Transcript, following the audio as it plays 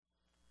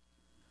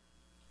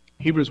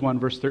Hebrews 1,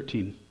 verse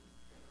 13.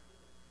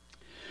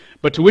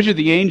 But to which of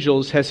the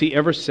angels has he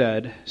ever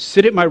said,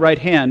 "Sit at my right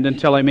hand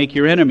until I make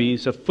your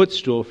enemies a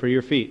footstool for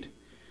your feet"?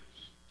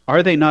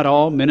 Are they not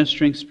all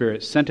ministering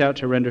spirits sent out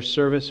to render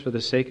service for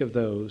the sake of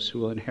those who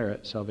will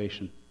inherit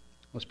salvation?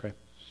 Let's pray.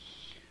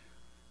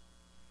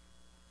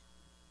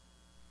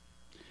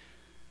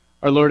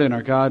 Our Lord and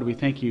our God, we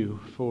thank you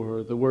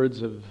for the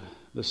words of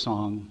the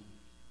song,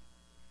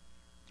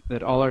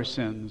 that all our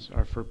sins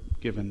are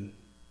forgiven,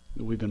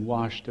 that we've been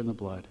washed in the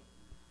blood.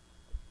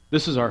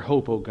 This is our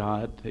hope, O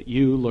God, that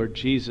you, Lord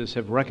Jesus,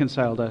 have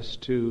reconciled us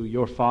to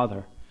your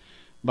Father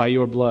by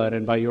your blood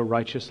and by your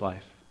righteous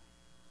life.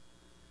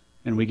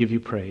 And we give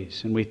you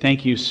praise. And we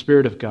thank you,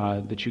 Spirit of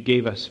God, that you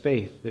gave us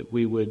faith, that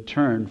we would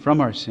turn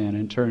from our sin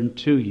and turn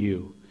to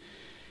you.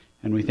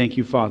 And we thank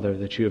you, Father,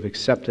 that you have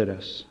accepted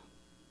us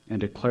and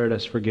declared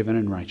us forgiven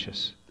and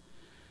righteous.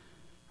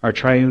 Our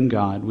triune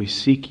God, we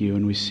seek you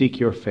and we seek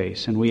your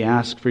face, and we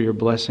ask for your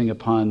blessing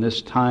upon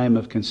this time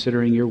of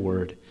considering your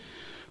word.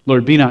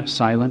 Lord, be not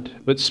silent,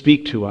 but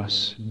speak to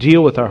us,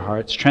 deal with our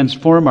hearts,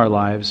 transform our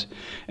lives,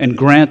 and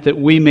grant that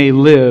we may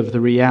live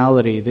the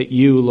reality that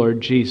you, Lord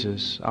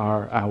Jesus,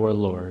 are our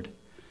Lord.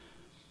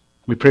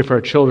 We pray for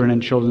our children in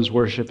children's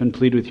worship and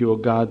plead with you, O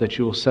God, that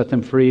you will set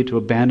them free to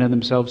abandon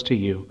themselves to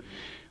you.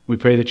 We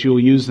pray that you will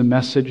use the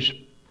message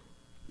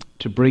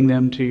to bring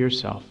them to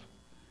yourself.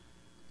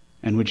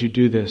 And would you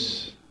do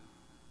this,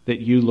 that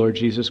you, Lord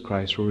Jesus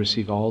Christ, will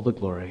receive all the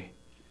glory.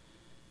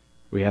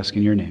 We ask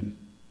in your name.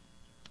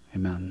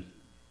 Amen.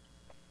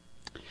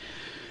 I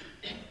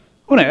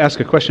want to ask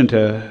a question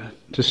to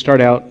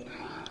start out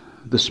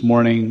this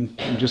morning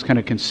and just kind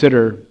of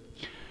consider,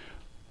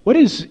 what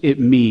does it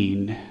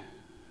mean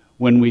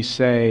when we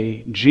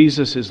say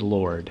Jesus is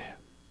Lord?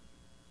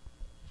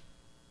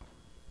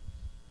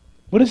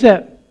 What does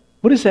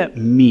that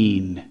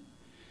mean?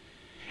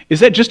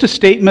 Is that just a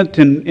statement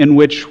in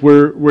which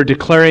we're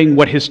declaring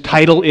what his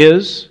title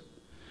is?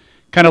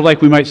 Kind of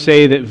like we might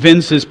say that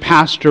Vince is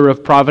pastor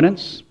of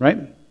Providence, right?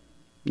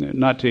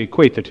 Not to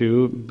equate the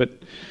two,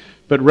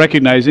 but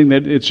recognizing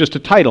that it's just a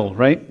title,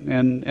 right?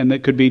 And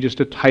that could be just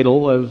a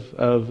title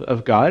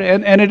of God.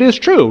 And it is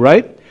true,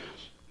 right?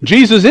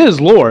 Jesus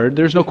is Lord.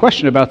 There's no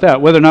question about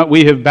that. Whether or not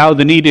we have bowed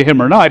the knee to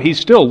him or not, he's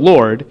still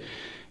Lord.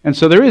 And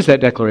so there is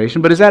that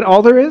declaration. But is that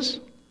all there is?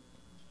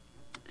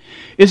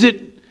 Is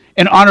it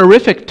an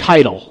honorific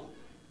title?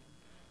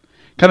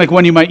 Kind of like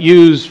one you might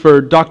use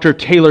for Dr.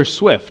 Taylor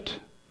Swift,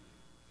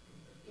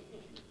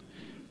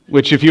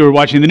 which if you were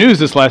watching the news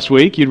this last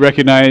week, you'd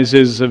recognize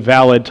is a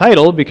valid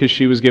title because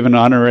she was given an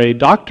honorary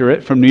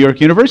doctorate from New York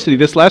University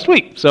this last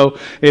week. So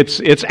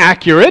it's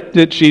accurate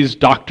that she's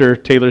Dr.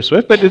 Taylor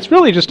Swift, but it's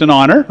really just an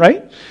honor,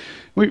 right?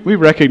 We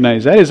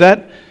recognize that.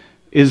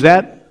 Is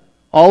that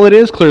all it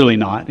is? Clearly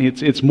not.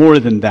 It's more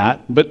than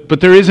that. But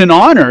there is an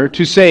honor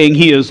to saying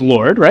he is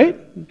Lord, right?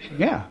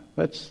 Yeah,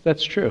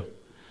 that's true.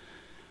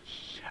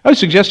 I would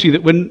suggest to you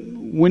that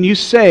when you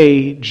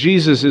say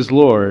Jesus is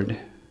Lord,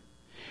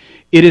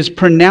 it is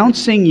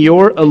pronouncing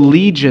your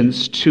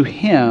allegiance to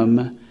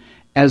him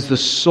as the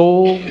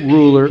sole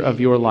ruler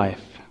of your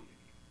life.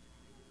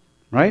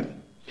 Right?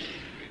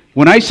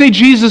 When I say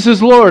Jesus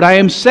is Lord, I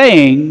am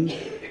saying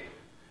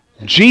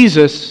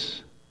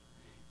Jesus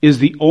is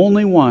the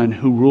only one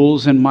who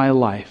rules in my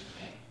life.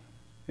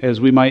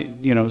 As we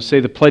might, say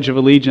the Pledge of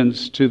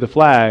Allegiance to the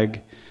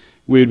flag,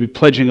 we would be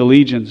pledging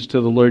allegiance to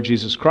the Lord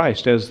Jesus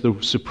Christ as the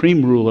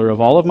supreme ruler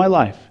of all of my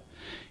life.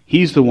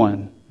 He's the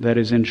one that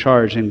is in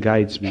charge and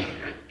guides me.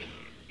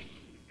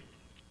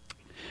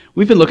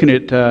 We've been looking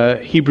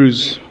at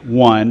Hebrews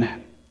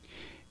 1,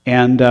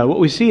 and what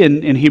we see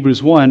in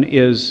Hebrews 1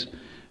 is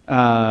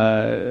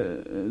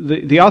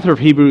the author of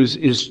Hebrews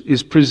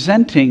is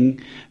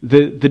presenting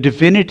the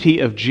divinity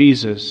of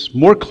Jesus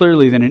more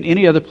clearly than in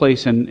any other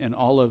place in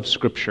all of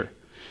Scripture.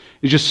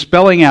 He's just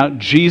spelling out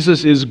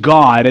Jesus is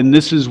God, and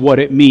this is what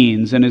it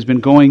means, and has been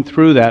going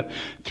through that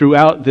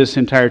throughout this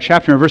entire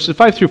chapter. In verses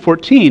 5 through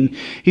 14,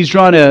 he's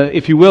drawn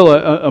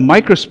a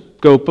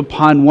microscope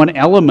upon one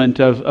element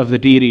of the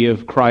deity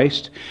of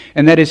Christ,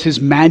 and that is his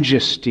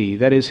majesty,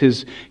 that is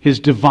his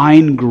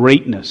divine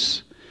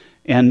greatness.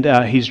 And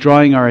he's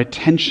drawing our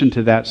attention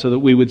to that so that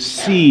we would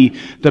see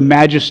the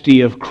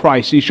majesty of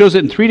Christ. And he shows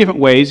it in three different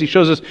ways. He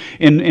shows us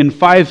in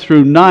 5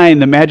 through 9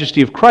 the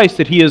majesty of Christ,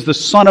 that he is the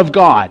Son of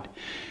God.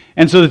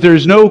 And so that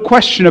there's no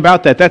question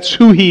about that. That's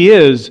who he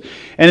is.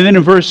 And then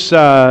in verse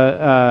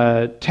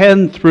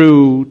 10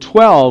 through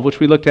 12,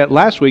 which we looked at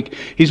last week,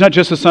 he's not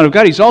just the Son of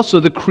God, he's also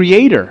the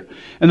Creator.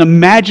 And the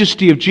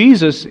majesty of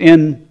Jesus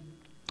in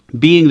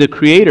being the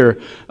Creator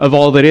of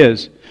all that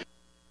is.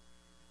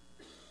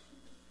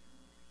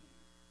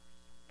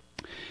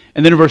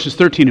 And then in verses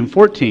 13 and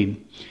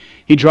 14,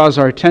 he draws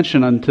our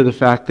attention onto the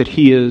fact that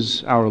he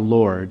is our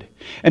Lord.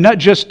 And not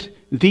just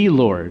the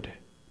Lord,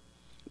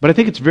 but I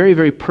think it's very,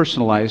 very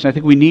personalized, and I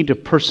think we need to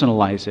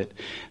personalize it.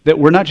 That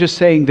we're not just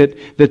saying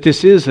that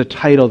this is a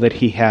title that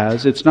he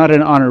has. It's not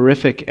an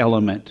honorific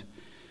element,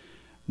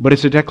 but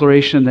it's a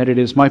declaration that it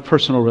is my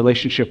personal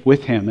relationship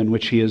with him in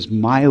which he is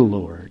my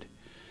Lord.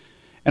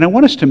 And I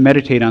want us to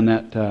meditate on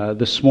that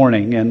this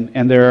morning,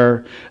 and there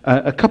are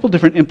a couple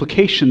different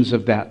implications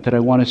of that I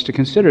want us to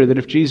consider, that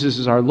if Jesus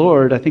is our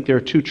Lord, I think there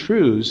are two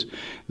truths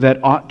that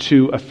ought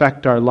to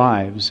affect our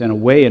lives, and a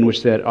way in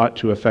which that ought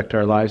to affect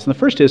our lives. And the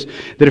first is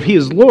that if He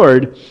is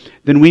Lord,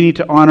 then we need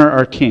to honor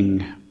our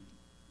King.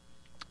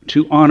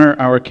 To honor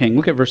our King.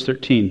 Look at verse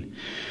 13.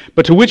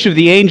 But to which of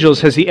the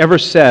angels has He ever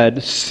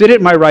said, "Sit at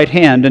my right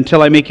hand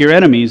until I make your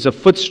enemies a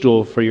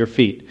footstool for your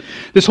feet"?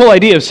 This whole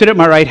idea of sit at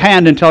my right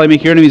hand until I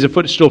make your enemies a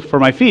footstool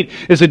for my feet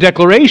is a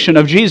declaration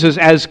of Jesus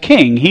as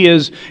King. He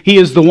is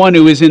the one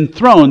who is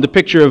enthroned. The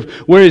picture of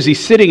where is He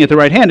sitting at the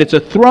right hand? It's a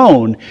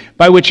throne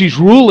by which He's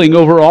ruling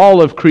over all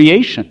of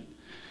creation.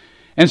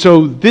 And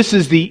so this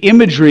is the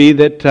imagery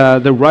that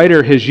the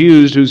writer has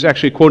used, who's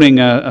actually quoting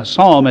a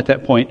psalm at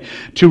that point,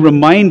 to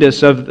remind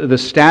us of the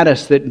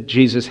status that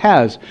Jesus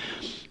has.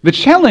 The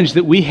challenge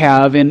that we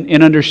have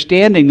in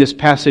understanding this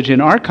passage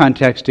in our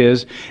context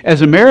is,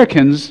 as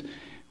Americans,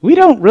 we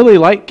don't really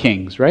like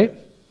kings, right?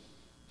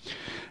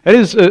 That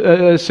is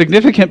a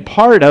significant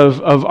part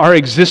of our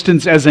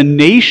existence as a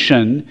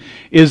nation,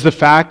 is the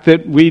fact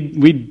that we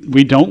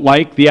don't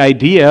like the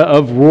idea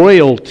of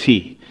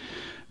royalty.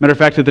 Matter of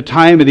fact, at the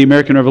time of the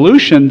American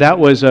Revolution, that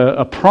was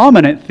a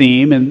prominent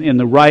theme in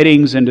the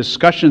writings and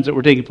discussions that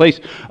were taking place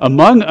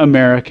among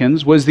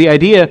Americans, was the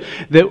idea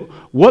that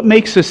what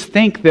makes us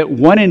think that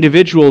one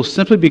individual,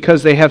 simply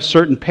because they have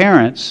certain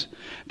parents,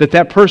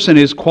 that person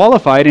is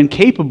qualified and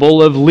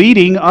capable of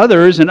leading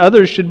others, and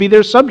others should be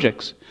their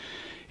subjects.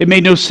 It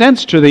made no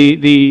sense to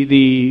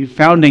the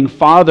founding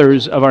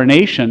fathers of our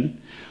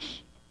nation.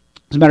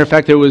 As a matter of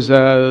fact, there was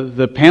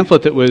the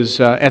pamphlet that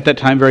was at that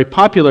time very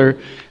popular.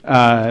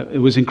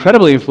 It was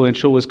incredibly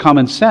influential, was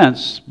Common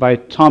Sense by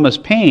Thomas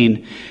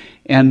Paine.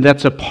 And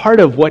that's a part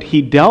of what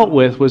he dealt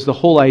with, was the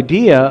whole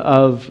idea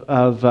of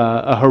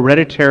a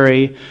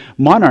hereditary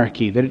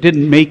monarchy, that it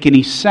didn't make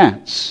any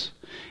sense.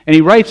 And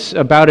he writes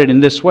about it in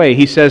this way.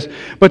 He says,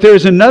 "But there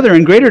is another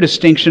and greater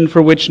distinction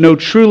for which no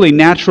truly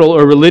natural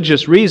or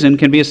religious reason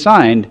can be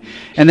assigned,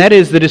 and that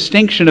is the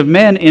distinction of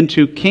men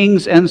into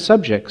kings and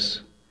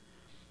subjects.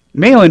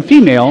 Male and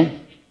female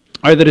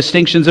are the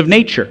distinctions of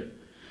nature.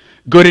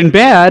 Good and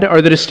bad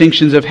are the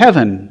distinctions of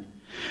heaven.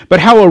 But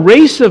how a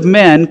race of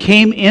men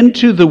came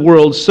into the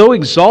world so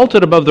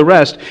exalted above the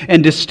rest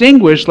and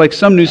distinguished like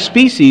some new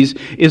species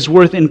is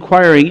worth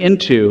inquiring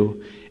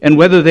into, and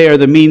whether they are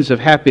the means of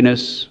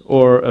happiness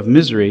or of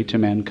misery to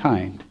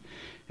mankind."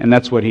 And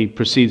that's what he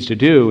proceeds to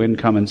do in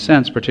Common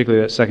Sense,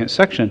 particularly that second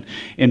section,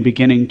 in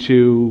beginning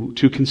to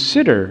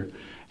consider,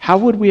 how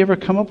would we ever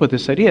come up with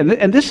this idea?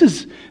 And this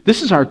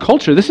is our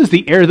culture. This is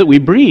the air that we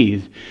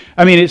breathe.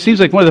 I mean, it seems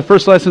like one of the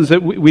first lessons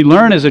that we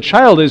learn as a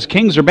child is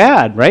kings are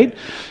bad, right?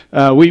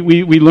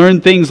 We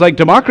learn things like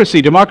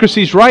democracy.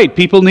 Democracy's right.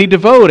 People need to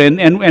vote.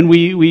 And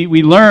we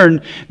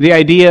learn the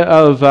idea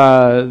of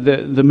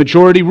the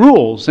majority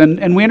rules.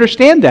 And we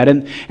understand that.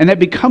 And that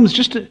becomes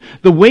just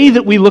the way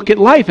that we look at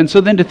life. And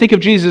so then to think of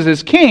Jesus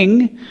as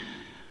king,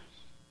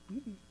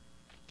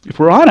 if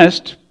we're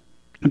honest,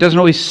 it doesn't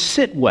always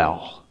sit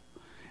well.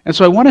 And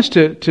so I want us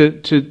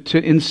to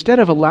instead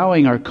of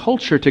allowing our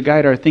culture to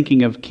guide our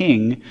thinking of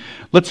king,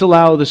 let's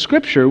allow the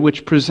Scripture,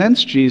 which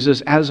presents Jesus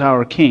as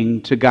our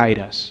king, to guide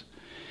us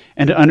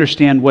and to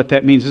understand what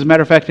that means. As a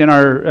matter of fact, in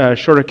our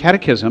shorter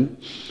catechism,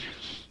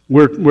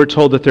 we're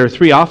told that there are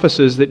three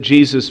offices that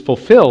Jesus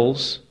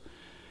fulfills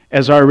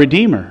as our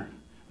Redeemer.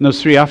 And those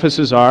three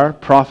offices are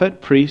prophet,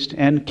 priest,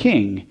 and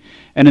king.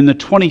 And in the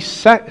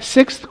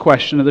 26th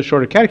question of the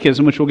shorter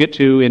catechism, which we'll get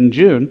to in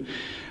June,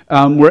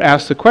 we're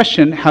asked the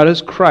question, how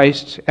does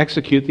Christ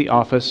execute the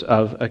office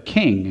of a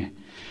king?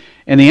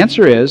 And the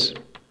answer is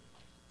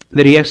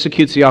that He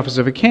executes the office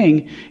of a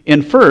king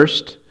in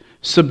first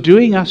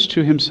subduing us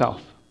to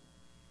Himself.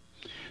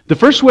 The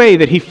first way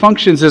that He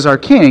functions as our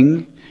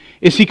king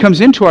is He comes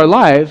into our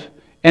life,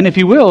 and if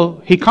He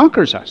will, He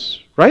conquers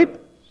us, right?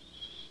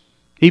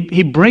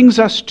 He brings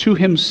us to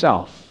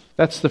Himself.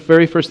 That's the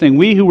very first thing.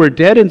 We who were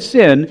dead in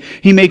sin,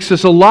 He makes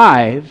us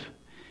alive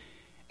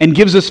and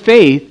gives us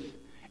faith,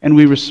 and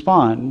we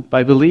respond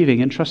by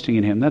believing and trusting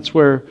in Him. That's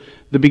where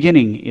the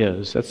beginning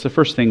is. That's the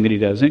first thing that He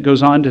does. And it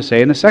goes on to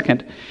say, and the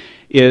second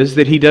is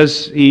that He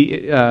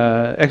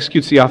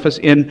executes the office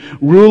in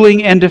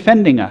ruling and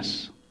defending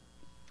us.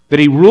 That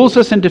He rules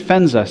us and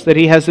defends us. That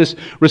He has this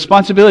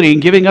responsibility in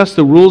giving us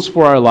the rules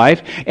for our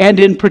life and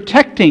in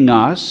protecting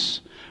us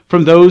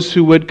from those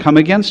who would come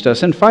against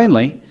us. And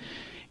finally,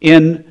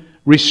 in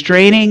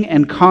restraining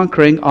and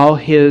conquering all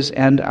His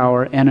and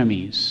our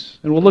enemies.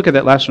 And we'll look at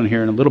that last one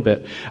here in a little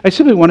bit. I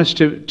simply want us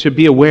to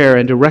be aware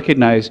and to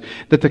recognize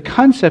that the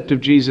concept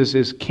of Jesus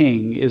as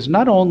King is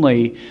not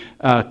only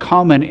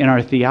common in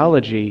our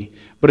theology,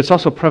 but it's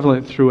also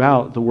prevalent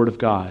throughout the Word of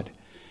God.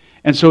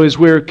 And so as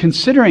we're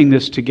considering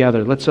this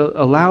together, let's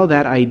allow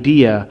that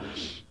idea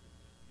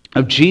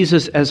of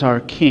Jesus as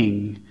our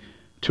King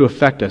to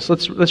affect us.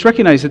 Let's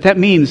recognize that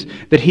means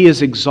that He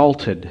is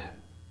exalted.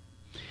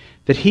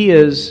 That He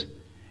is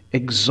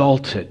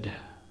exalted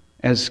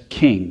as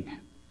King.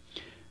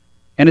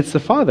 And it's the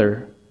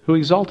Father who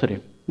exalted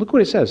Him. Look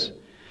what it says.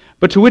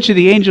 But to which of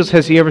the angels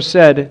has he ever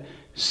said,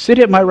 sit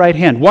at my right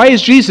hand? Why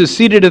is Jesus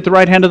seated at the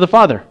right hand of the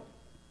Father?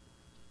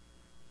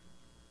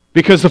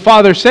 Because the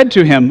Father said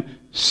to him,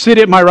 sit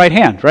at my right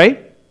hand,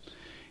 right?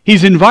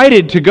 He's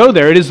invited to go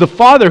there. It is the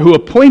Father who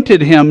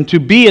appointed him to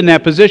be in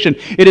that position.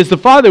 It is the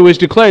Father who has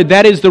declared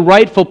that is the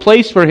rightful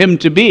place for him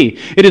to be.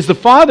 It is the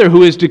Father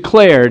who has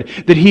declared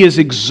that he is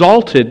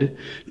exalted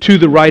to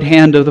the right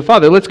hand of the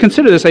Father. Let's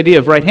consider this idea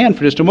of right hand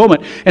for just a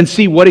moment and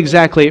see what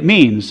exactly it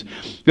means.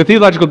 The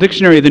Theological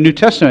Dictionary of the New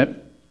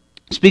Testament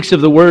speaks of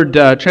the word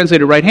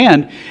translated right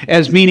hand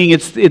as meaning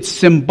it's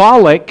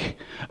symbolic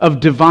of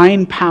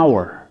divine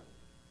power.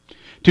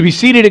 To be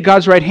seated at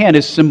God's right hand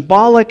is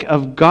symbolic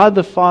of God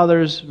the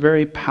Father's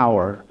very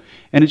power.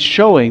 And it's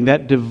showing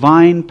that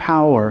divine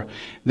power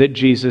that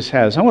Jesus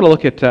has. I want to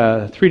look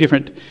at three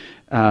different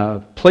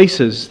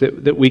places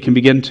that we can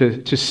begin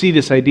to see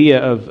this idea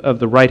of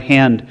the right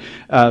hand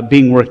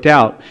being worked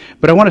out.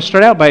 But I want to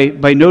start out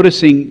by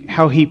noticing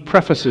how he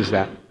prefaces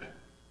that.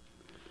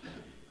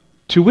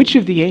 To which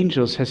of the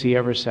angels has he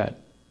ever said?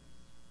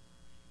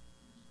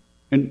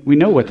 And we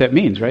know what that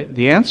means, right?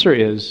 The answer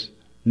is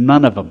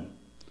none of them.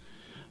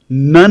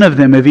 None of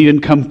them have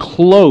even come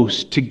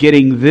close to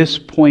getting this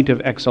point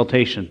of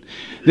exaltation.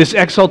 This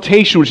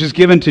exaltation which is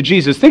given to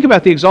Jesus. Think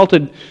about the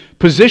exalted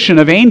position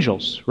of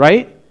angels,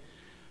 right?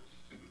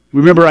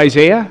 Remember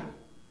Isaiah?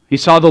 He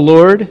saw the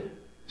Lord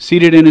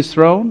seated in his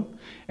throne,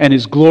 and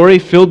his glory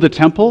filled the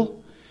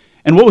temple.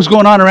 And what was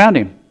going on around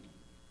him?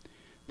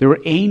 There were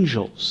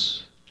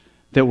angels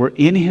that were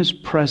in his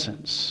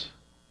presence.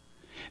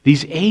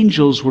 These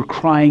angels were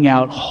crying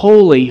out,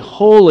 holy,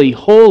 holy,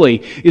 holy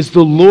is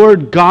the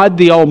Lord God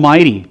the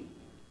Almighty.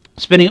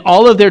 Spending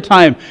all of their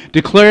time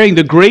declaring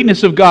the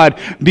greatness of God,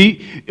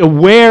 be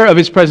aware of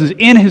his presence,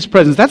 in his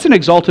presence. That's an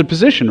exalted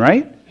position,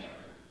 right?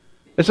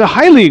 It's a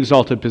highly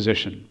exalted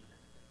position.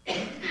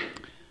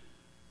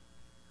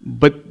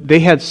 But they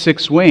had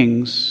 6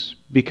 wings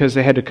because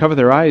they had to cover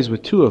their eyes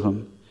with 2 of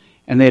them,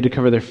 and they had to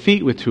cover their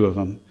feet with 2 of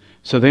them.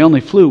 So they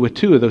only flew with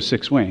 2 of those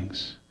 6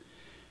 wings.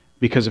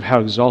 Because of how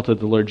exalted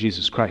the Lord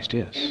Jesus Christ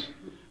is.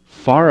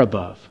 Far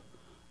above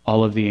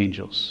all of the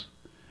angels.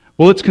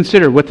 Well, let's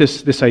consider what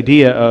this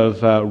idea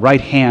of right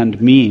hand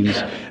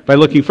means by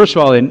looking, first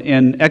of all,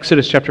 in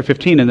Exodus chapter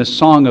 15, in the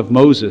Song of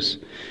Moses.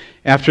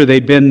 After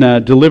they'd been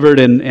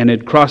delivered and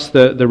had crossed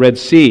the Red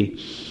Sea,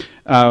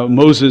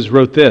 Moses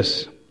wrote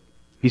this.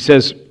 He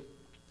says,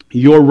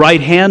 your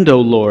right hand, O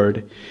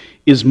Lord,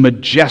 is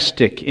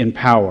majestic in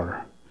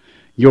power.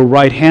 Your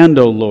right hand,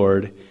 O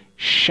Lord,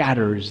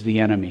 shatters the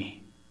enemy.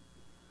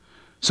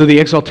 So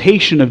the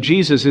exaltation of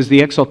Jesus is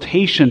the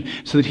exaltation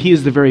so that he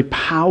is the very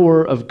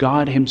power of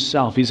God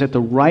himself. He's at the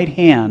right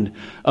hand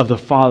of the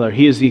Father.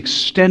 He is the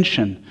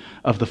extension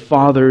of the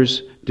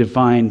Father's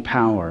divine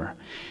power.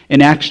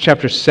 In Acts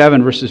chapter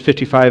 7, verses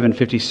 55 and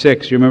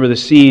 56, you remember the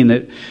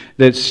scene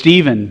that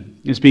Stephen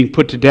is being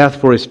put to death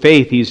for his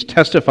faith. He's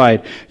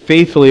testified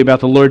faithfully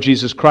about the Lord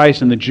Jesus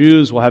Christ, and the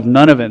Jews will have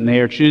none of it, and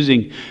they are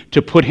choosing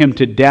to put him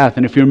to death.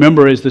 And if you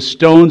remember, as the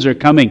stones are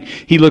coming,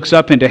 he looks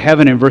up into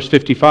heaven in verse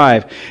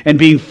 55, and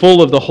being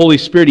full of the Holy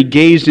Spirit, he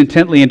gazed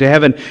intently into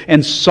heaven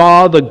and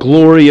saw the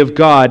glory of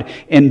God,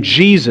 and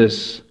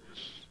Jesus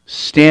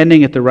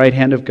standing at the right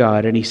hand of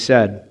God, and he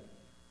said,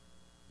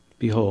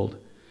 behold,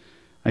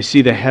 I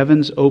see the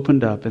heavens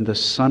opened up and the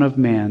Son of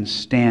Man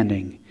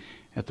standing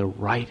at the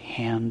right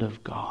hand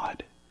of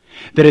God.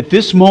 That at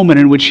this moment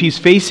in which he's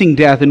facing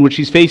death, in which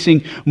he's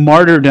facing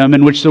martyrdom,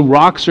 in which the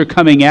rocks are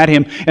coming at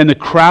him and the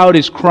crowd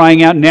is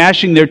crying out,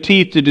 gnashing their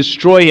teeth to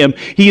destroy him,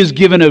 he is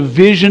given a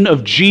vision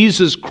of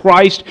Jesus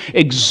Christ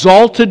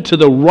exalted to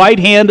the right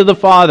hand of the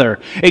Father,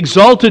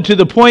 exalted to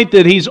the point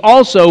that he's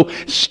also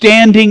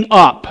standing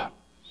up.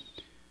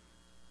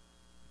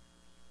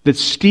 That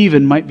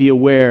Stephen might be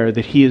aware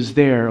that he is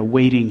there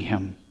awaiting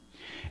him.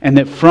 And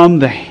that from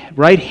the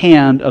right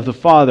hand of the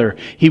Father,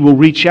 he will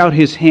reach out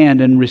his hand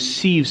and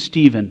receive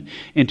Stephen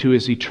into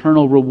his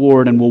eternal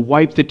reward and will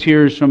wipe the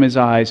tears from his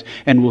eyes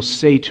and will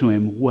say to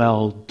him,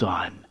 well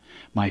done,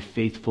 my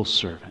faithful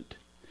servant.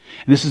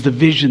 And this is the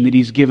vision that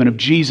he's given of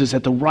Jesus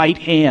at the right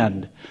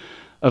hand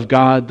of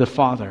God the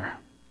Father.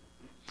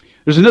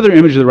 There's another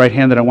image of the right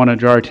hand that I want to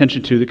draw our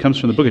attention to that comes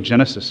from the book of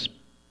Genesis.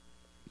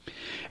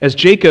 As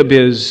Jacob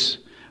is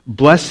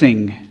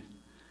blessing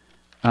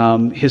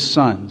his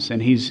sons,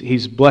 and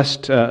he's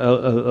blessed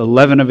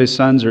 11 of his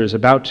sons, or is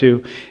about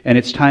to, and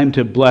it's time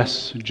to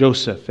bless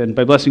Joseph. And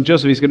by blessing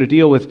Joseph, he's going to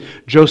deal with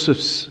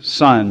Joseph's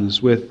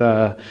sons, with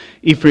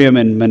Ephraim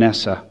and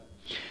Manasseh.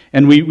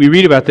 And we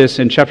read about this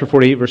in chapter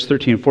 48, verse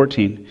 13 and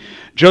 14.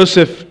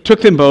 Joseph took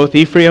them both,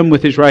 Ephraim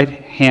with his right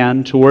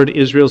hand toward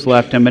Israel's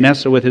left, and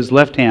Manasseh with his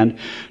left hand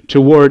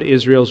toward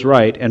Israel's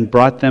right, and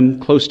brought them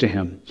close to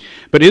him.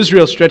 But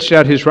Israel stretched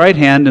out his right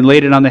hand and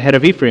laid it on the head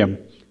of Ephraim,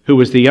 who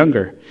was the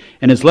younger,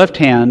 and his left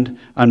hand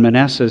on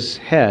Manasseh's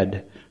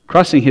head,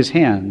 crossing his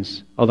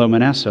hands, although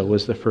Manasseh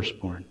was the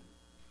firstborn.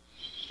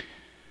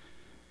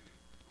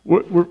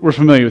 We're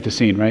familiar with the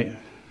scene, right?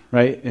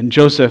 right? And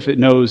Joseph, it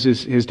knows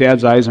his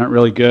dad's eyes aren't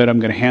really good. I'm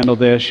going to handle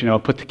this,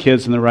 put the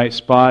kids in the right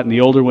spot, and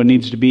the older one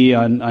needs to be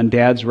on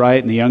dad's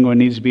right, and the younger one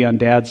needs to be on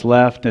dad's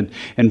left,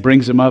 and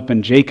brings them up,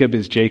 and Jacob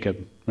is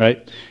Jacob,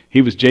 right?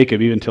 He was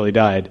Jacob even until he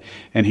died.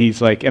 And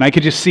he's like, and I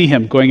could just see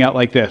him going out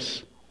like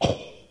this.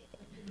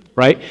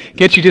 Right?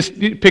 Can't you just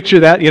picture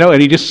that,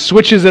 and he just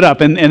switches it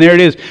up, and there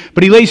it is.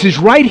 But he lays his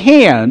right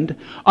hand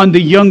on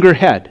the younger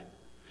head.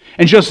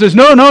 And Joseph says,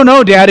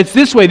 no, Dad, it's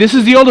this way. This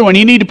is the older one.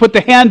 You need to put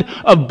the hand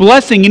of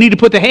blessing. You need to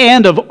put the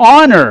hand of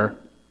honor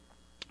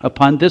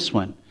upon this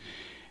one.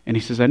 And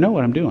he says, I know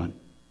what I'm doing.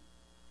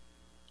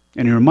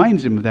 And he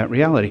reminds him of that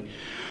reality.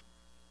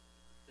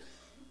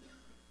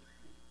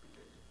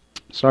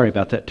 Sorry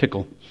about that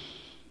tickle.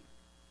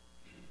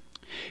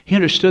 He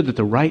understood that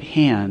the right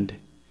hand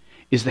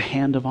is the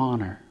hand of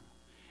honor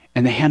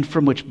and the hand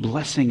from which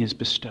blessing is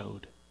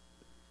bestowed.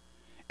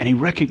 And he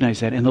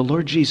recognized that, and the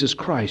Lord Jesus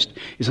Christ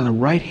is on the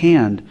right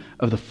hand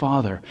of the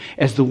Father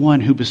as the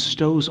one who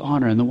bestows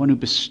honor and the one who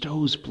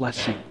bestows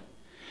blessing.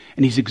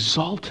 And he's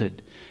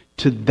exalted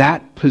to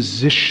that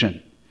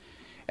position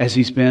as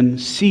he's been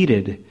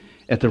seated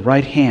at the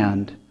right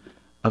hand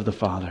of the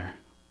Father.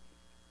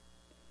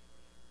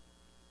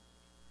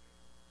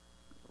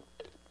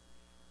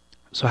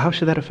 So how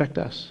should that affect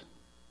us?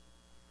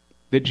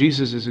 That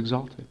Jesus is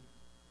exalted.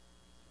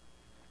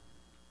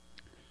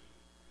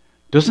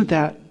 Doesn't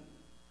that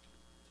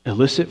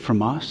elicit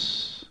from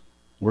us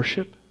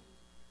worship?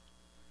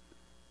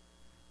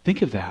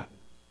 Think of that.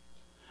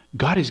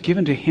 God has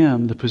given to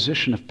him the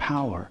position of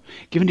power,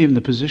 given to him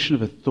the position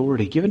of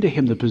authority, given to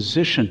him the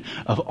position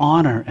of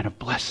honor and of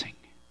blessing.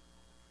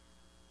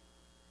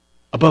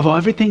 Above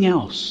everything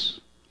else,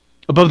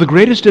 above the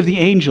greatest of the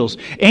angels,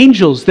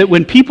 angels that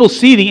when people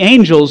see the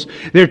angels,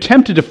 they're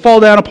tempted to fall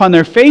down upon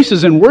their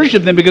faces and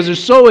worship them because they're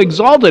so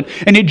exalted,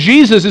 and yet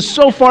Jesus is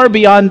so far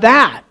beyond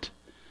that.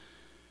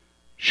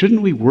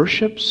 Shouldn't we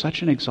worship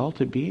such an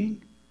exalted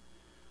being?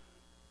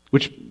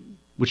 Which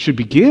should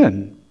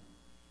begin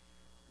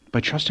by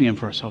trusting him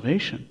for our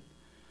salvation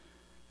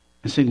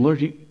and saying,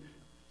 Lord,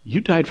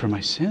 you died for my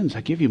sins.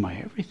 I give you my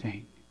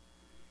everything.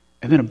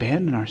 And then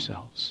abandon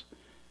ourselves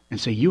and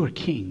say, you are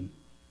King.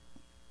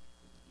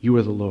 You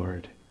are the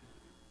Lord.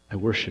 I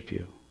worship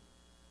you.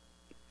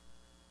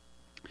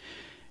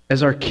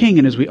 As our King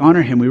and as we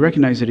honor him, we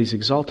recognize that he's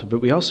exalted, but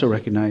we also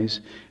recognize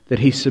that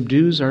he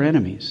subdues our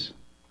enemies.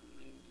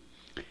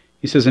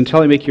 He says,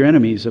 until I make your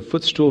enemies a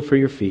footstool for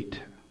your feet.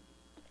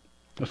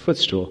 A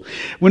footstool.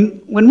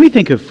 When we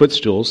think of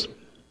footstools,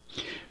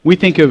 we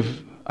think of,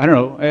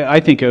 I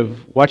think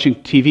of watching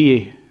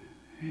TV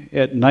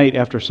at night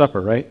after supper,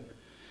 right?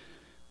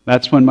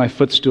 That's when my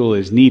footstool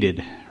is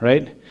needed,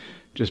 right?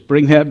 Just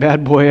bring that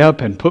bad boy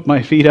up and put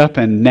my feet up,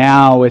 and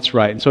now it's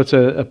right. And so it's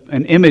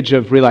an image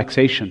of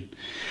relaxation.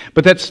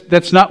 But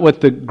that's not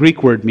what the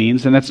Greek word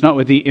means, and that's not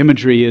what the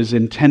imagery is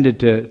intended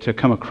to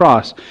come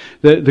across.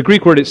 The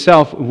Greek word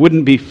itself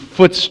wouldn't be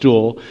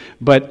footstool,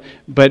 but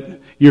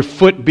your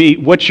foot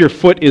what your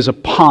foot is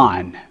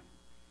upon.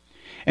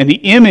 And the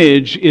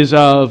image is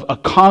of a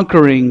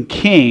conquering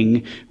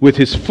king with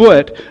his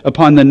foot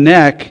upon the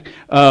neck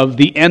of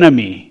the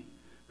enemy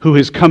who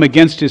has come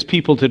against his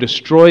people to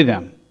destroy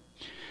them.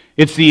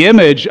 It's the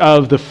image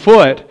of the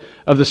foot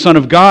of the Son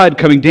of God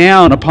coming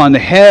down upon the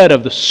head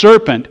of the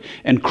serpent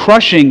and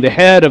crushing the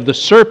head of the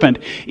serpent,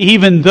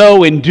 even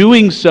though in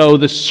doing so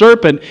the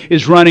serpent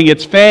is running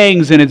its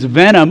fangs and its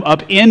venom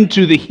up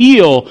into the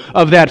heel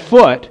of that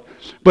foot,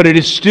 but it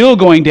is still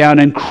going down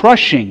and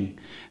crushing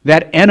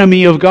that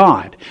enemy of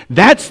God.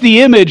 That's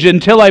the image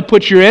until I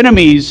put your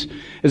enemies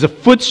as a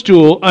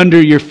footstool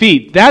under your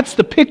feet. That's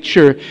the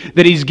picture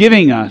that he's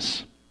giving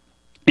us,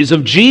 is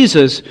of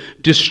Jesus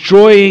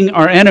destroying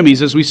our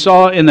enemies, as we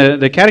saw in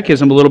the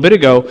catechism a little bit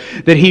ago,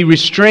 that he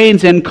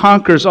restrains and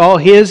conquers all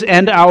his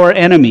and our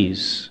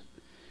enemies.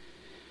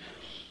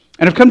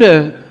 And I've come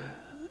to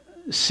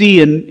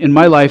see in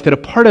my life that a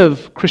part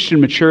of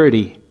Christian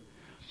maturity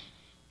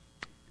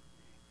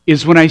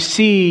is when I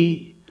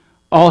see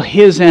all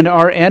his and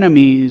our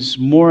enemies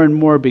more and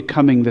more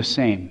becoming the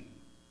same.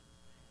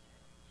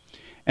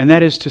 And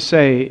that is to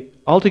say,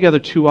 altogether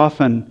too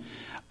often,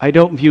 I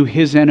don't view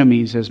his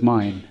enemies as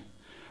mine.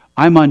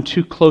 I'm on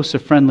too close a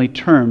friendly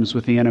terms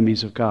with the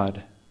enemies of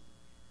God.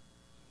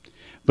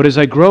 But as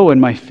I grow in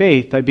my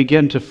faith, I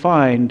begin to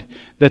find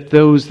that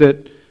those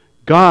that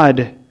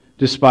God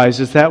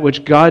despises, that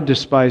which God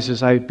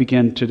despises, I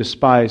begin to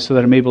despise, so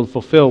that I'm able to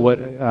fulfill what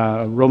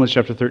Romans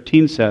chapter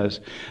 13 says,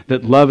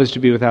 that love is to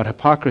be without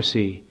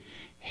hypocrisy,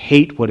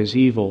 hate what is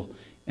evil,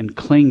 and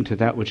cling to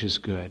that which is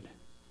good.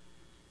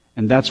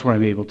 And that's where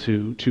I'm able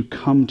to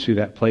come to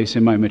that place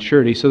in my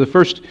maturity. So the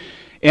first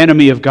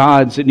enemy of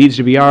God's that needs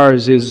to be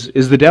ours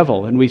is the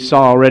devil. And we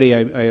saw already,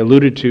 I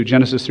alluded to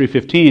Genesis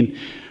 3:15,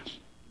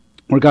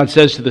 where God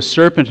says to the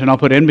serpent, and I'll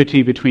put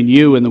enmity between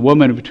you and the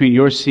woman, between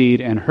your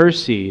seed and her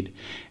seed,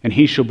 and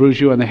he shall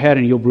bruise you on the head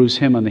and you'll bruise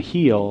him on the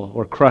heel,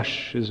 or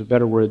crush is a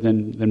better word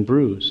than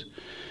bruise.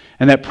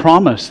 And that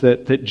promise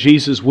that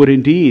Jesus would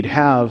indeed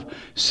have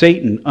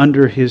Satan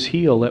under his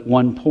heel at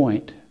one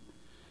point.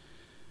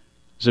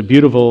 There's a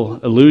beautiful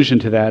allusion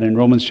to that in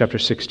Romans chapter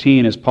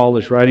 16 as Paul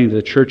is writing to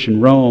the church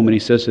in Rome, and he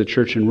says to the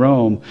church in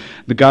Rome,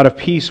 "The God of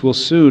peace will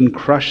soon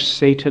crush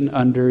Satan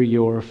under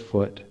your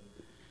foot.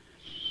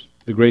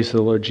 The grace of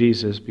the Lord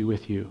Jesus be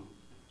with you."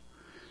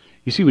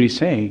 You see what he's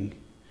saying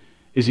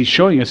is he's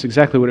showing us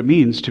exactly what it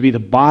means to be the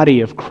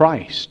body of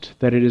Christ,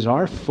 that it is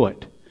our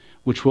foot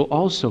which will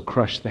also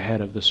crush the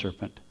head of the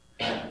serpent.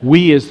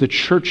 We as the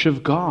church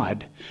of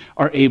God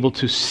are able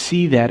to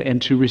see that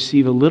and to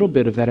receive a little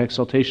bit of that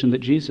exaltation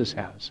that Jesus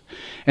has.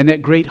 And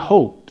that great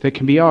hope that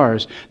can be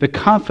ours, the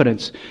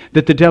confidence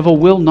that the devil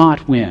will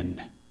not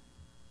win.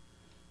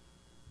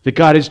 That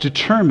God is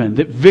determined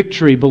that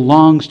victory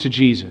belongs to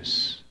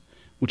Jesus,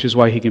 which is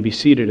why he can be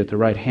seated at the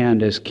right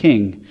hand as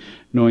king,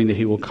 knowing that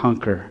he will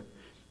conquer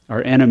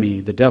our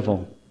enemy, the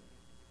devil.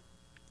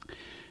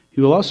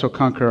 He will also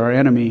conquer our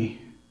enemy,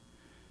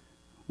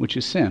 which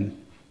is sin.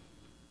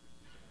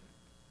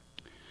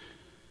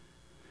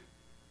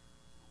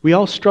 We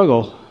all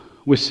struggle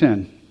with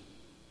sin.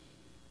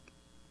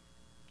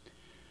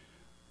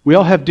 We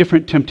all have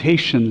different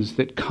temptations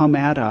that come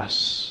at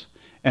us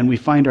and we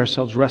find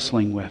ourselves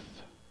wrestling with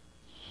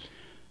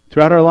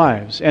throughout our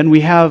lives. And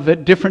we have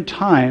at different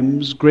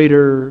times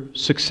greater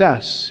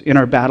success in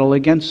our battle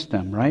against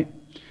them, right?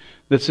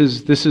 This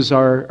is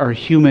our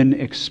human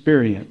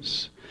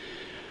experience.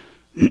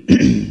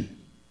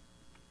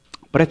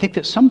 But I think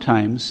that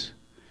sometimes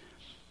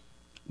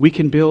we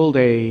can build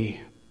a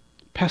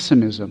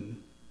pessimism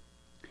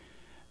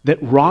that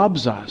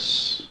robs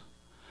us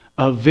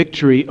of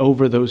victory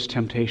over those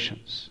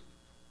temptations.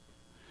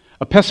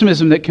 A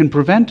pessimism that can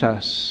prevent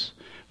us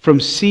from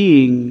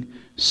seeing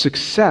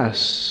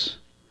success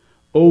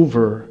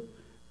over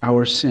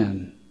our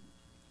sin.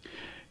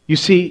 You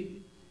see,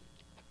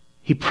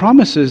 he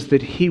promises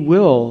that he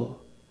will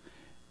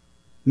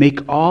make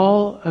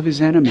all of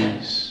his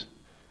enemies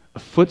a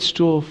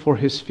footstool for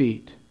his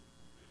feet.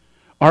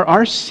 Are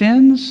our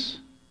sins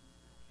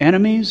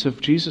enemies of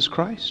Jesus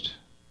Christ?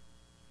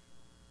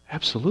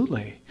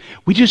 Absolutely.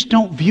 We just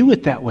don't view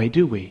it that way,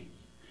 do we?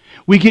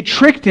 We get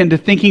tricked into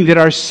thinking that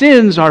our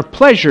sins are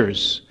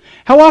pleasures.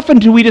 How often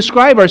do we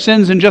describe our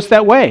sins in just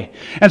that way?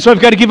 And so I've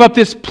got to give up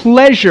this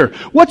pleasure.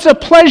 What's a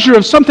pleasure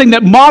of something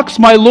that mocks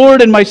my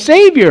Lord and my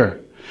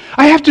Savior?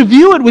 I have to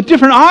view it with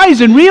different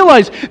eyes and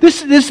realize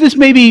this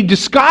may be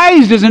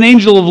disguised as an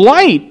angel of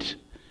light,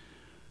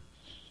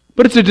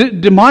 but it's a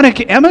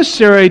demonic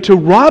emissary to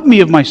rob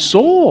me of my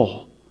soul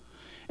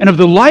and of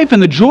the life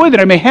and the joy that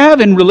I may have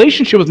in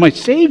relationship with my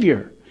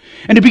Savior.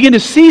 And to begin to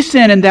see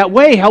sin in that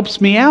way helps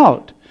me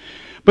out.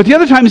 But the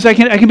other times I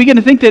can begin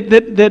to think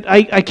that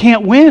I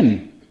can't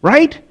win,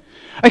 right?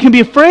 I can be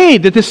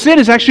afraid that the sin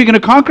is actually going to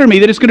conquer me,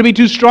 that it's going to be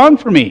too strong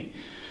for me,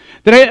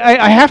 that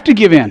I have to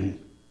give in.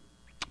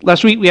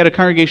 Last week we had a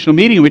congregational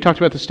meeting and we talked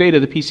about the state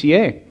of the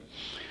PCA.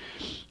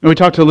 And we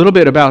talked a little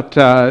bit about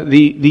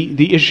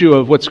the issue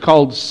of what's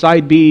called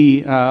side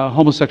B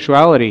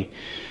homosexuality,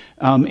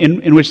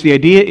 in which the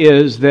idea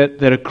is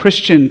that a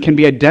Christian can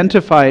be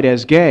identified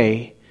as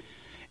gay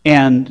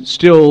and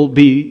still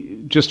be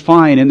just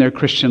fine in their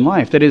Christian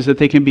life. That is, that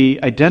they can be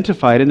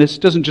identified, and this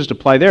doesn't just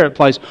apply there, it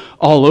applies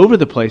all over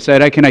the place,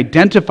 that I can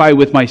identify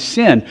with my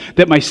sin,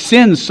 that my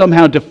sin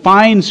somehow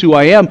defines who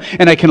I am,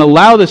 and I can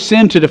allow the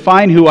sin to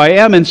define who I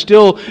am and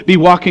still be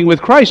walking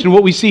with Christ. And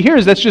what we see here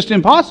is that's just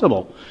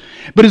impossible.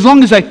 But as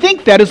long as I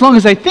think that,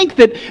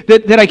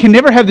 that I can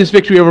never have this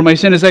victory over my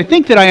sin, as I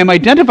think that I am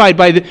identified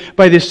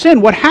by this sin,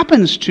 what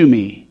happens to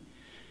me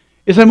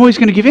is I'm always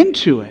going to give in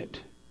to it.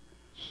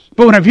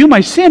 But when I view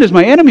my sin as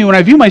my enemy, when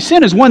I view my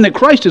sin as one that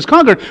Christ has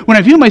conquered, when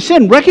I view my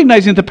sin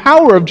recognizing the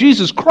power of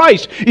Jesus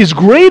Christ is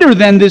greater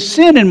than this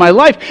sin in my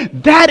life,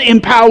 that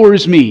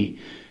empowers me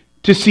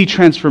to see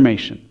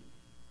transformation.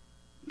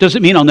 Does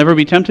it mean I'll never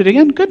be tempted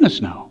again? Goodness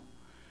no.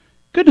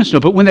 Goodness no.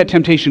 But when that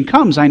temptation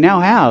comes, I now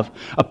have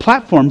a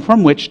platform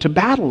from which to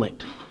battle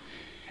it.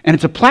 And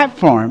it's a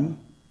platform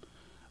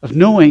of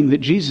knowing that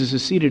Jesus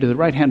is seated at the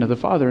right hand of the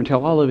Father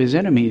until all of his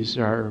enemies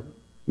are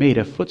made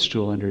a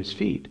footstool under his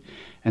feet.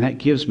 And that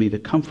gives me the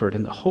comfort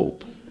and the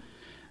hope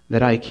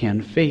that I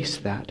can face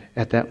that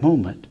at that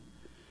moment.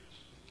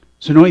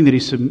 So knowing that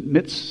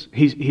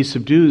he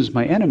subdues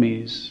my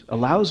enemies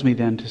allows me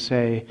then to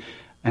say,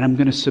 and I'm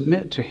going to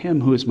submit to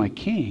him who is my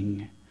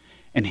king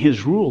and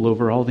his rule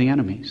over all the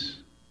enemies.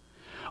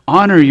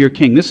 Honor your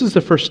king. This is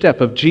the first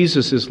step of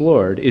Jesus is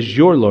Lord, is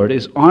your Lord,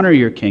 is honor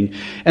your king.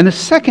 And the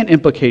second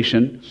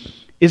implication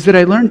is that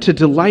I learn to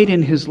delight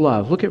in his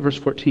love. Look at verse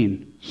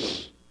 14.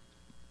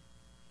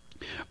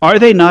 Are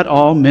they not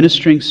all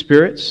ministering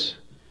spirits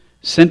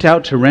sent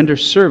out to render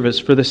service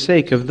for the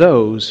sake of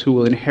those who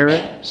will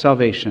inherit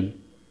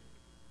salvation?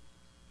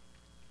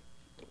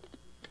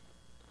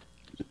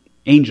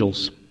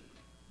 Angels.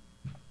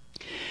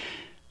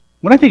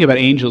 When I think about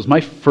angels,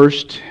 my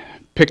first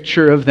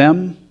picture of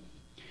them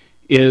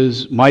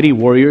is mighty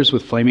warriors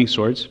with flaming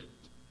swords.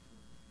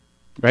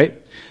 Right?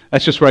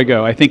 That's just where I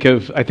go. I think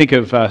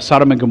of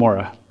Sodom and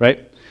Gomorrah,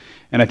 right?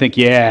 And I think,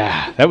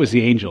 yeah, that was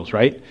the angels,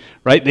 right?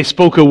 Right? They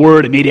spoke a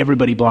word and made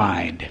everybody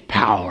blind.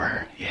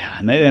 Power. Yeah.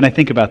 And I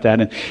think about that.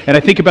 And I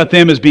think about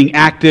them as being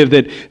active,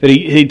 that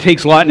he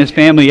takes Lot and his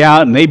family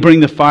out, and they bring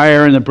the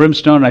fire and the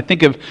brimstone. And I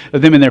think of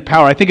them in their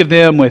power. I think of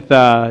them with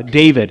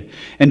David.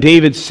 And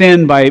David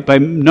sinned by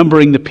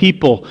numbering the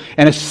people.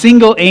 And a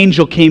single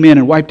angel came in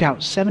and wiped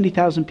out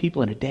 70,000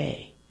 people in a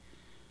day.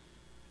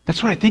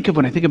 That's what I think of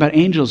when I think about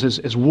angels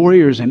as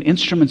warriors and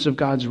instruments of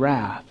God's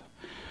wrath.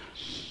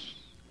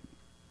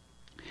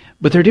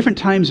 But there are different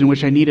times in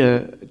which I need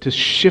to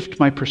shift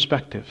my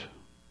perspective.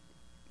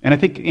 And I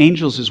think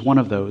angels is one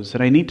of those,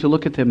 that I need to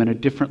look at them in a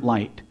different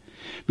light.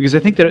 Because I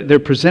think that they're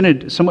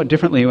presented somewhat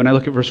differently when I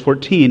look at verse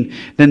 14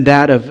 than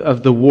that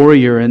of the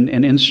warrior and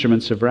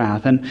instruments of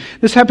wrath. And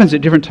this happens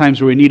at different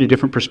times where we need a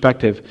different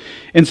perspective.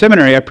 In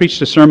seminary, I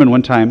preached a sermon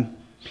one time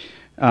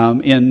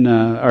in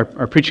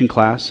our preaching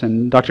class,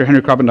 and Dr.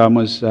 Henry Kroppendam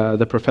was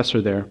the professor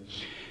there.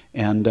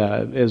 And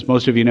as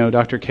most of you know,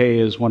 Dr. K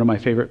is one of my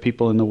favorite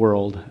people in the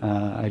world.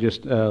 I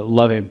just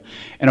love him.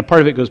 And a part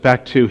of it goes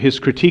back to his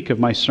critique of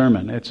my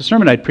sermon. It's a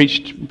sermon I'd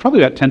preached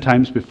probably about 10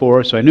 times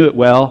before, so I knew it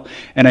well,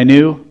 and I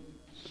knew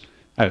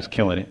I was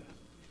killing it.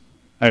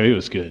 I mean, it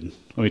was good.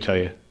 Let me tell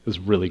you, it was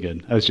really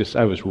good. I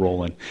was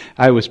rolling.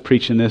 I was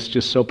preaching this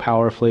just so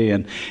powerfully,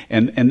 and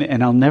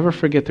I'll never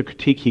forget the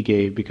critique he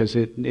gave, because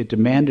it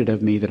demanded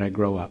of me that I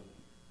grow up.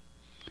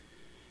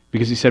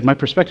 Because he said, my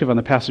perspective on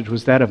the passage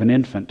was that of an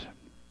infant,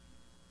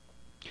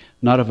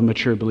 not of a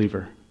mature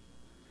believer.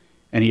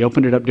 And he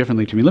opened it up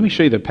differently to me. Let me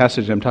show you the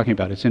passage I'm talking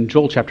about. It's in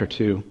Joel chapter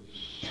 2.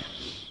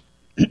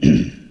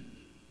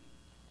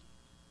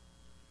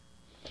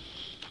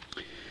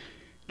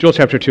 Joel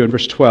chapter 2 and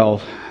verse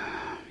 12.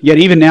 Yet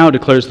even now,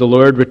 declares the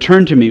Lord,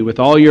 return to me with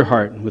all your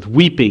heart, with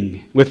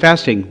weeping, with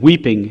fasting,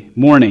 weeping,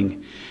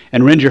 mourning,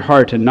 and rend your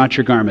heart and not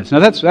your garments. Now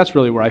that's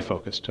really where I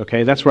focused,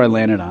 okay? That's where I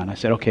landed on. I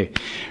said, okay,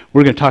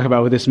 we're going to talk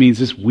about what this means,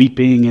 this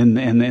weeping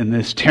and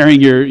this tearing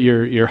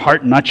your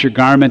heart and not your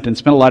garment, and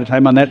spent a lot of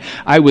time on that.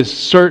 I was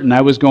certain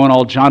I was going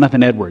all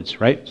Jonathan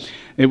Edwards, right?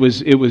 I was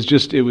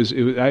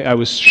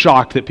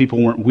shocked that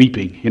people weren't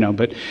weeping,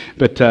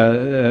 but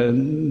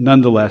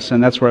nonetheless,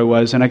 and that's where I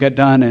was. And I got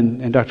done,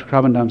 and Dr.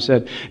 Kroppendam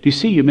said, do you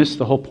see you missed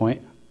the whole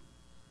point?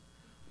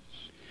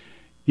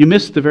 You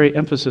missed the very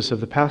emphasis of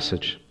the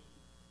passage.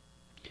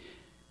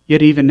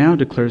 Yet even now,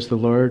 declares the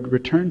Lord,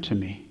 return to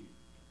me.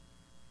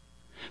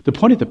 The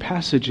point of the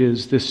passage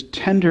is this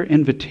tender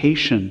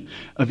invitation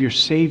of your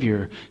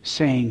Savior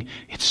saying,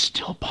 it's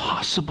still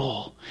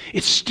possible.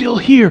 It's still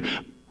here.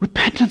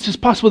 Repentance is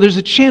possible. There's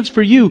a chance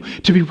for you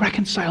to be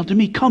reconciled to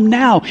me. Come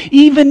now,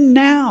 even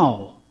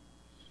now.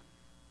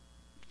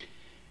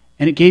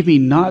 And it gave me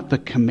not the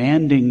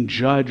commanding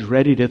judge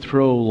ready to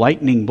throw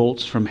lightning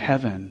bolts from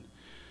heaven,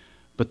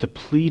 but the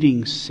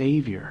pleading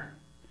Savior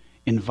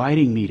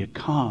inviting me to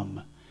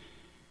come.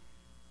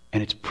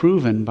 And it's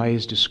proven by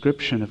his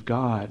description of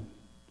God,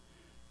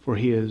 for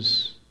he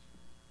is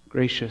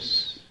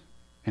gracious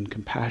and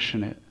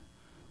compassionate,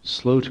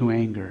 slow to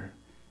anger,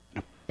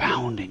 and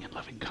abounding in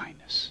loving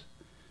kindness.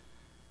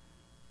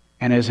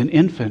 And as an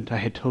infant, I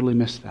had totally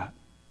missed that.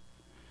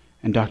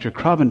 And Dr.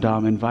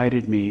 Kroppendam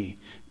invited me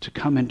to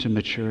come into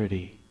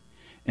maturity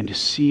and to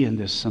see in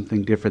this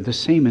something different. The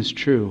same is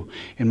true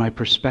in my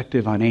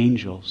perspective on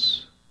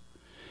angels.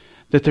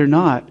 That they're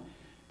not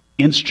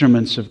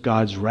instruments of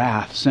God's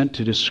wrath sent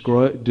to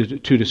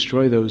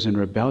destroy those in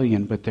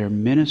rebellion, but they're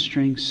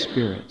ministering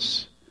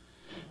spirits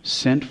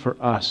sent for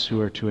us who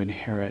are to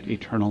inherit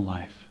eternal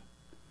life.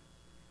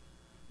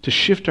 To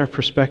shift our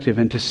perspective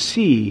and to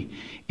see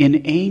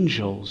in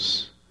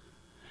angels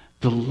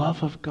the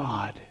love of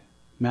God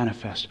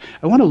manifest.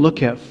 I want to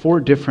look at 4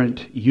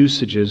 different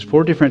usages,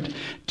 4 different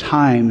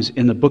times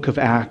in the book of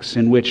Acts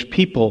in which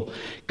people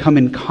come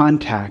in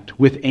contact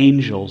with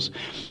angels.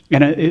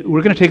 And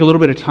we're going to take a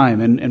little bit of time,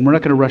 and we're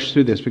not going to rush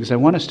through this, because I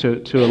want us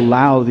to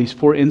allow these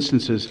 4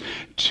 instances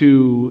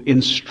to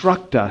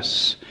instruct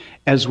us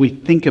as we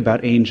think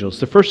about angels.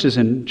 The first is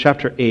in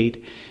chapter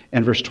 8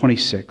 and verse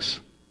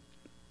 26.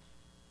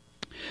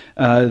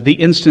 The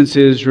instance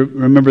is,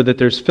 remember that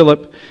there's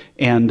Philip,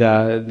 and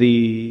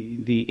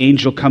the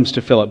angel comes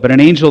to Philip. But an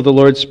angel of the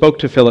Lord spoke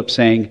to Philip,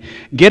 saying,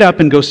 get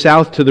up and go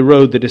south to the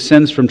road that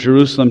descends from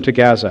Jerusalem to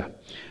Gaza.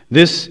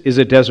 This is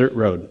a desert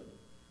road.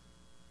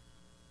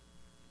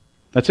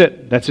 That's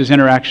it. That's his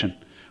interaction.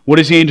 What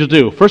does the angel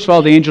do? First of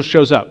all, the angel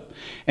shows up,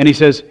 and he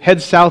says,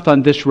 head south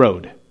on this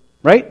road.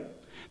 Right?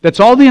 That's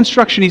all the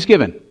instruction he's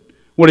given.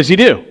 What does he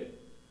do?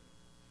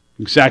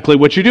 Exactly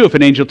what you do. If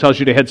an angel tells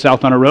you to head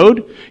south on a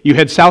road, you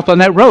head south on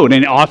that road,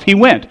 and off he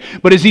went.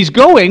 But as he's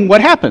going, what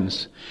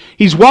happens?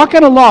 He's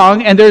walking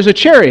along, and there's a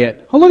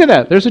chariot. Oh, look at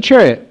that. There's a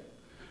chariot.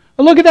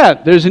 Oh, look at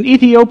that. There's an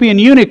Ethiopian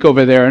eunuch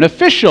over there, an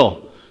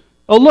official.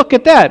 Oh, look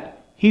at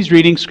that. He's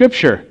reading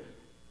Scripture.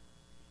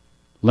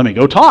 Let me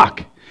go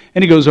talk.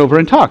 And he goes over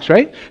and talks,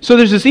 right? So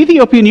there's this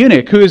Ethiopian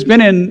eunuch who has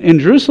been in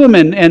Jerusalem,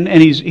 and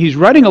he's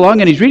riding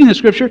along, and he's reading the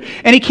Scripture,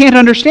 and he can't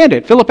understand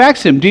it. Philip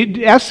asks him, do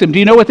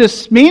you know what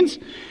this means?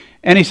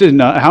 And he says,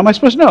 no, how am I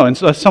supposed to know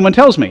unless someone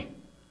tells me?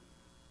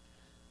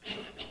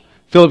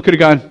 Philip could have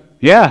gone,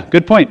 yeah,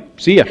 good point.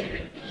 See ya.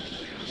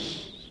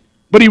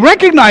 But he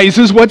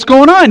recognizes what's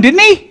going on,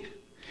 didn't he?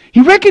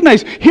 He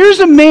recognized, here's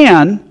a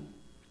man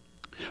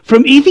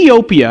from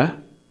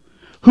Ethiopia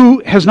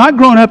who has not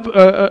grown up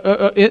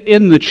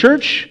in the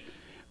church,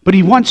 but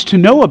he wants to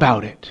know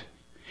about it.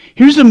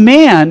 Here's a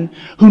man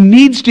who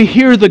needs to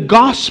hear the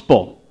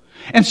gospel.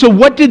 And so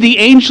what did the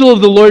angel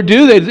of the Lord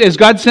do as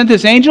God sent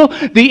this angel?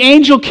 The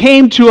angel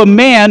came to a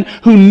man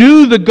who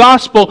knew the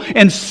gospel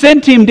and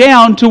sent him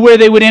down to where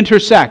they would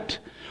intersect.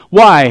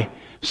 Why?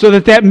 So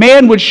that that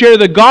man would share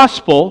the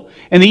gospel,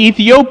 and the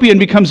Ethiopian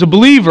becomes a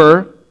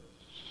believer,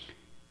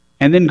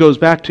 and then goes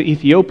back to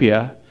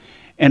Ethiopia.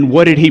 And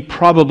what did he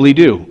probably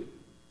do?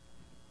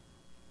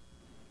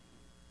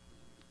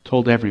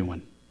 Told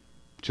everyone.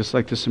 Just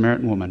like the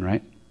Samaritan woman,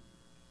 right?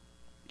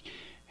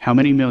 How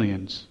many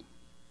millions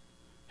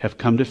have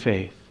come to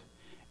faith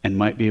and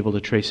might be able to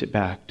trace it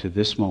back to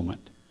this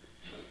moment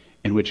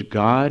in which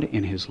God,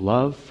 in His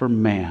love for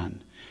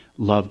man,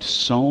 loved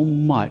so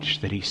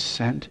much that He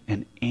sent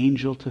an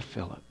angel to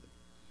Philip.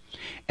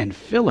 And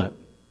Philip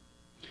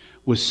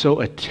was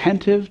so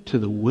attentive to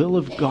the will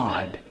of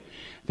God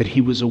that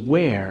he was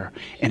aware,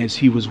 and as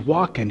he was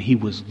walking, he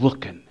was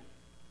looking.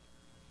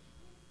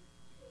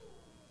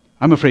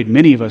 I'm afraid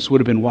many of us would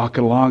have been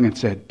walking along and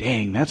said,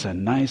 dang, that's a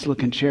nice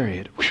looking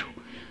chariot. Whew.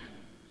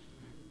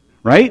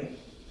 Right?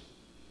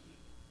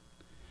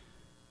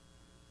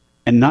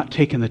 And not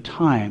taking the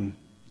time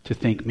to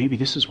think, maybe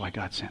this is why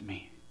God sent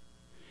me.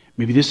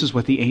 Maybe this is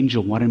what the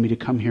angel wanted me to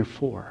come here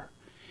for.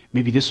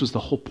 Maybe this was the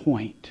whole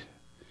point.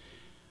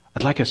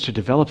 I'd like us to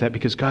develop that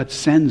because God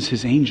sends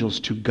His angels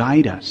to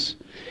guide us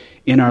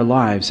in our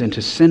lives and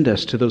to send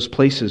us to those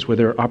places where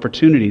there are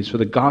opportunities for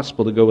the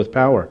gospel to go with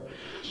power.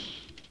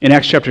 In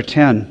Acts chapter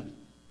 10,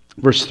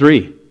 verse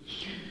 3,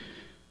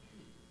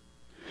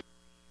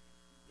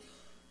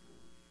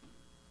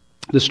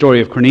 the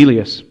story of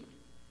Cornelius.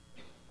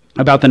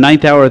 About the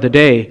 9th hour of the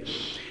day,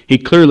 he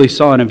clearly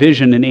saw in a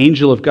vision an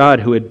angel of God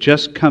who had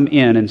just come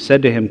in and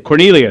said to him,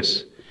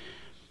 Cornelius!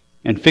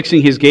 And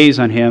fixing his gaze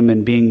on him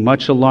and being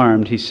much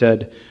alarmed, he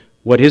said,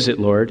 What is it,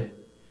 Lord?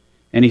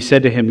 And he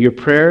said to him, Your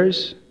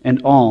prayers and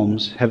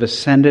alms have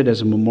ascended as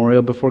a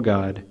memorial before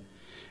God.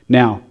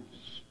 Now,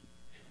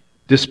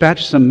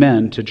 dispatch some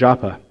men to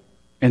Joppa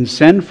and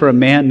send for a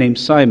man named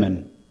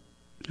Simon,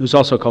 who's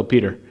also called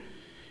Peter.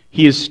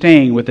 He is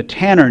staying with a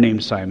tanner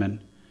named Simon,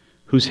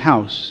 whose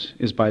house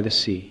is by the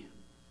sea.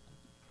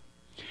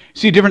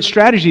 See a different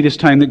strategy this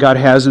time that God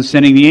has in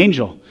sending the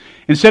angel.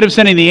 Instead of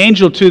sending the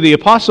angel to the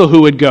apostle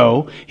who would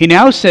go, He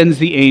now sends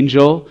the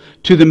angel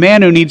to the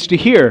man who needs to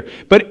hear.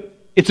 But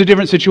it's a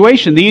different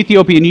situation. The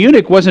Ethiopian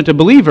eunuch wasn't a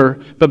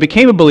believer, but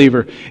became a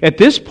believer. At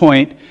this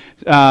point,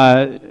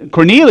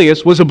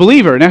 Cornelius was a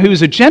believer. Now he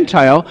was a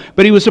Gentile,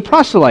 but he was a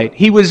proselyte.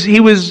 He was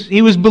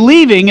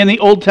believing in the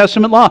Old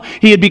Testament law.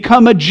 He had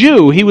become a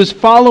Jew. He was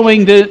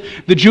following the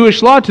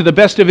Jewish law to the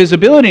best of his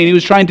ability, and he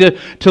was trying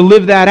to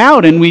live that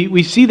out. And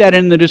we see that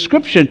in the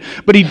description.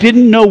 But he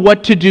didn't know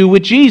what to do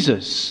with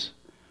Jesus.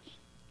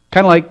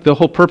 Kind of like the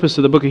whole purpose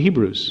of the book of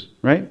Hebrews,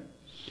 right?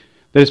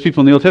 That his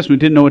people in the Old Testament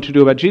didn't know what to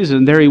do about Jesus,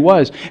 and there he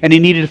was. And he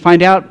needed to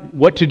find out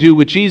what to do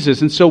with Jesus.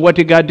 And so what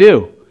did God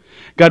do?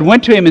 God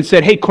went to him and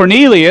said, Hey,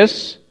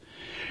 Cornelius,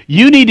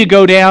 you need to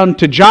go down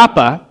to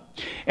Joppa,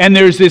 and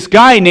there's this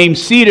guy named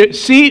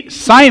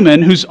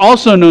Simon, who's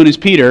also known as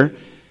Peter.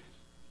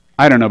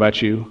 I don't know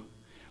about you.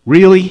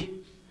 Really?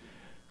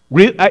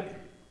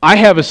 I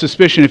have a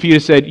suspicion if you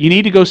had said, you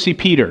need to go see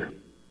Peter,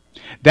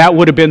 that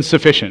would have been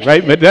sufficient,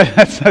 right? But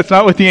that's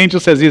not what the angel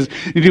says. He says,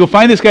 if you'll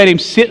find this guy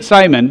named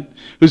Simon,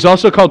 who's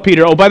also called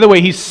Peter. Oh, by the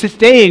way, he's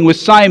staying with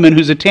Simon,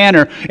 who's a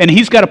tanner, and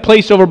he's got a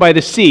place over by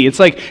the sea. It's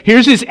like,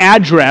 here's his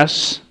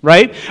address,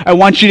 right? I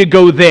want you to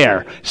go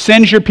there.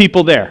 Send your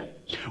people there.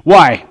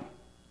 Why?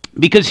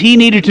 Because he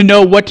needed to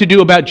know what to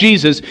do about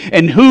Jesus,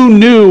 and who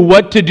knew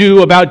what to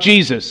do about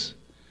Jesus?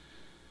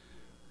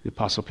 The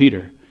Apostle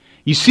Peter.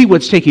 You see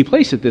what's taking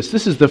place at this.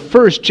 This is the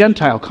first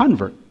Gentile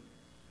convert.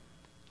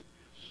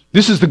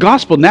 This is the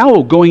gospel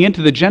now going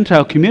into the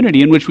Gentile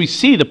community in which we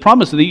see the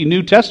promise of the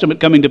New Testament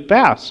coming to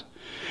pass.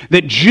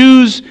 That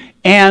Jews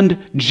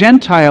and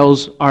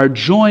Gentiles are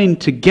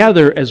joined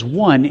together as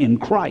one in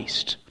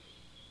Christ.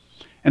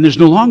 And there's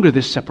no longer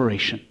this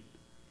separation.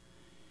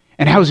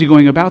 And how is he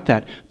going about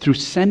that? Through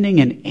sending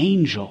an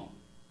angel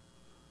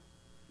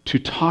to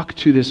talk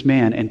to this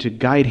man and to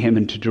guide him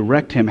and to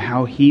direct him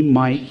how he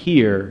might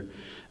hear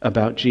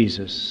about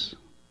Jesus.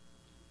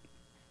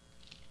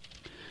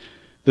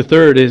 The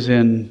third is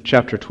in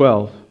chapter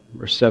 12,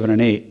 verse 7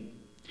 and 8.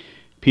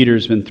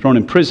 Peter's been thrown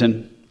in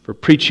prison for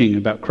preaching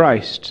about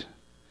Christ.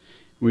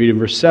 We read in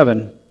verse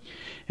 7,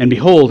 And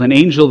behold, an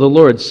angel of the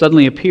Lord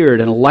suddenly appeared,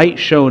 and a light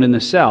shone in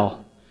the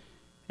cell.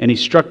 And he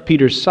struck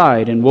Peter's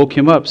side and woke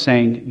him up,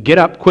 saying, Get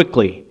up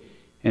quickly.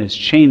 And his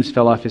chains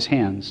fell off his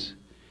hands.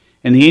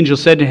 And the angel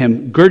said to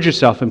him, Gird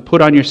yourself and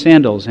put on your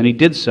sandals. And he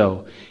did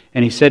so.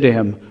 And he said to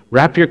him,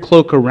 Wrap your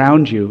cloak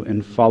around you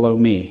and follow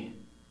me.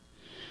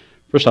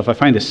 First off, I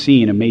find this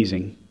scene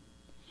amazing.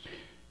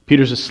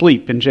 Peter's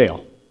asleep in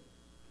jail.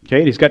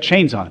 Okay, he's got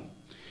chains on.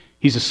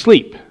 He's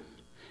asleep.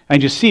 I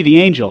just see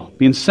the angel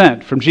being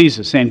sent from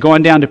Jesus saying, go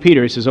on down to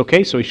Peter. He says,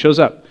 okay, so he shows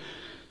up.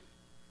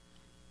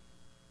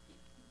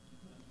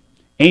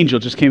 Angel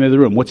just came into the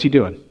room. What's he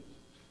doing?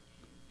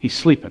 He's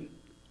sleeping.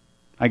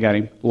 I got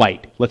him.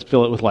 Light. Let's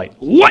fill it with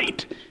light.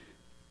 Light!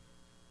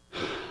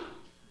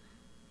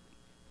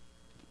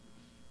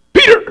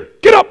 Peter,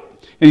 get up!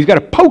 And he's got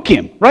to poke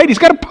him, right? He's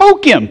got to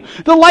poke him.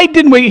 The light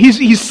didn't wait.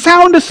 He's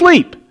sound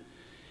asleep.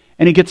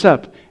 And he gets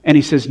up and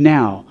he says,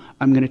 now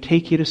I'm going to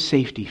take you to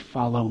safety.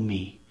 Follow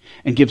me.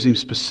 And gives him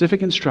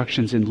specific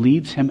instructions and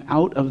leads him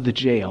out of the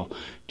jail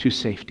to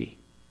safety.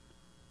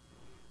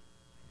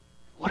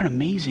 What an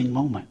amazing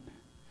moment.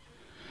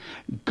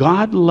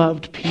 God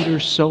loved Peter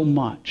so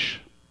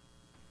much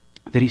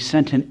that he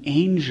sent an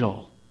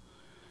angel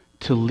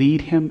to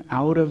lead him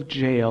out of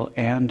jail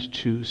and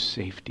to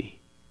safety.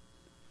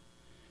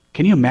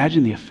 Can you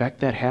imagine the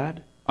effect that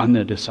had on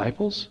the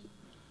disciples?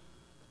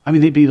 I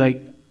mean, they'd be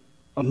like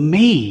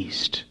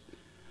amazed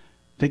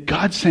that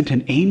God sent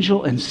an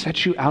angel and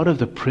set you out of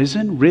the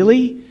prison?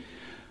 Really?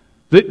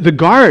 The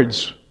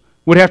guards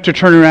would have to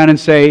turn around and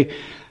say,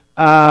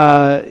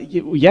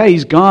 yeah,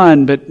 he's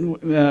gone, but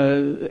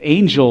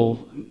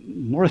angel,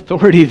 more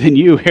authority than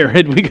you,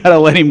 Herod. We got to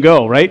let him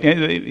go, right?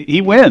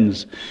 He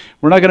wins.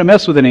 We're not going to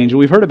mess with an angel.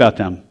 We've heard about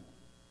them.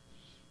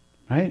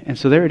 Right? And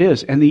so there it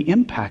is. And the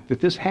impact that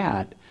this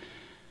had,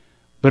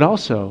 but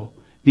also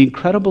the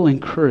incredible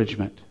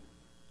encouragement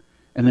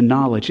and the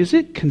knowledge. Is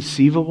it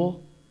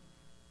conceivable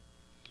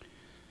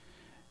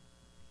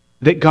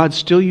that God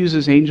still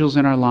uses angels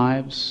in our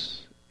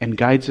lives and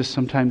guides us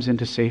sometimes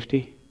into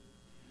safety?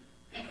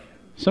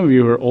 Some of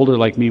you who are older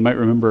like me might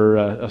remember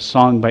a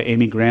song by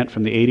Amy Grant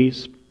from the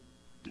 80s,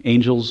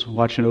 Angels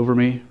Watching Over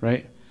Me,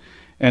 right?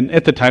 And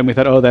at the time we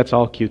thought, oh, that's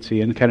all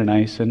cutesy and kind of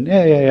nice, and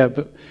yeah.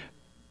 But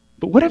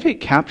what if it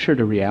captured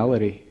a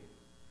reality?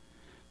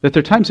 That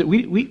there are times that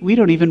we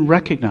don't even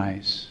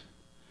recognize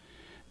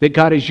that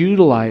God is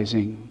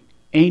utilizing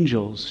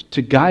angels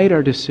to guide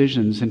our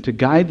decisions and to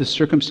guide the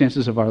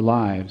circumstances of our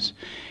lives.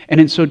 And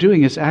in so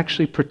doing is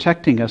actually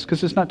protecting us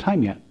because it's not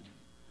time yet.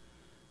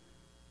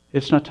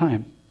 It's not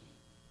time.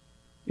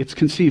 It's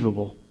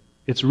conceivable.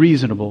 It's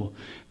reasonable.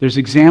 There's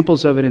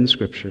examples of it in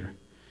Scripture.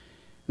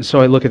 And so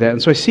I look at that.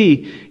 And so I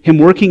see him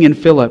working in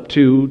Philip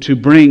to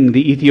bring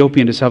the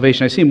Ethiopian to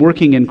salvation. I see him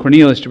working in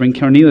Cornelius to bring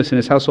Cornelius and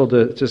his household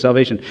to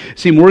salvation. I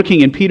see him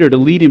working in Peter to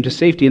lead him to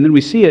safety. And then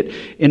we see it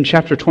in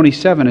chapter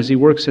 27 as he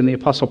works in the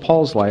Apostle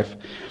Paul's life.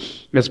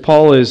 As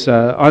Paul is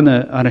on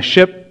a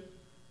ship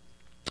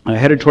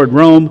headed toward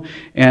Rome,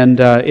 and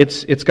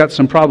it's got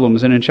some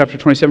problems. And in chapter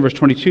 27, verse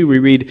 22, we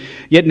read,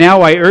 "Yet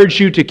now I urge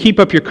you to keep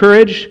up your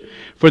courage,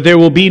 for there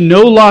will be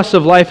no loss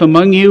of life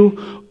among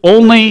you,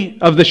 only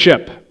of the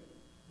ship."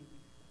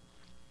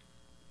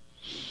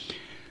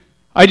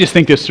 I just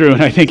think this through,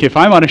 and I think if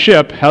I'm on a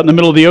ship out in the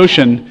middle of the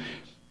ocean,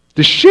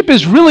 the ship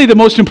is really the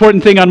most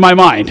important thing on my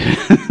mind.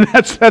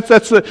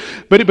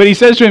 But he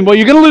says to him, well,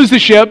 you're going to lose the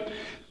ship,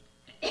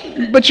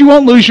 but you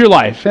won't lose your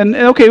life. And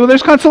okay, well,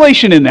 there's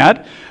consolation in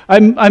that.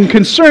 I'm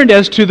concerned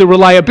as to the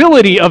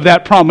reliability of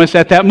that promise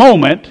at that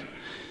moment.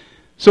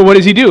 So what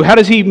does he do? How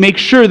does he make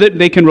sure that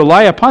they can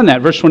rely upon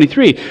that? Verse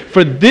 23,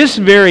 "For this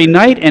very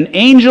night an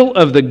angel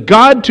of the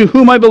God to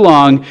whom I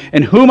belong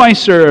and whom I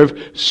serve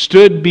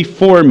stood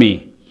before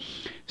me,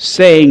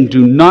 saying,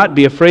 'Do not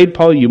be afraid,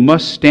 Paul, you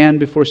must stand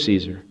before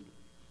Caesar.'"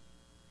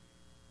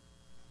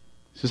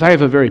 He says, I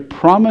have a very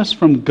promise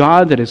from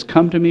God that has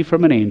come to me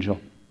from an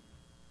angel.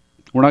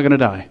 We're not going to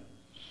die.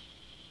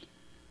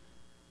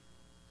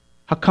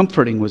 How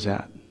comforting was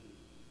that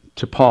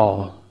to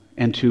Paul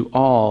and to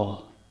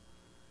all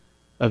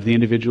of the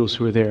individuals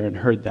who were there and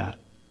heard that?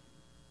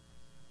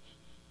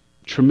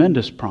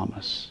 Tremendous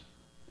promise.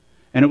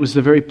 And it was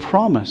the very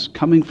promise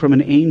coming from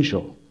an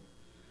angel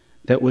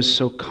that was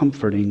so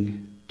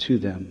comforting to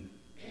them.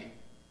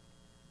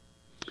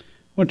 I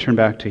want to turn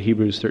back to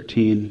Hebrews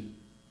 13.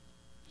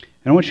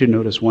 And I want you to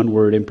notice one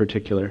word in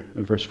particular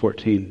in verse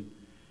 14.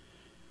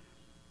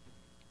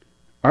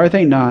 Are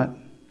they not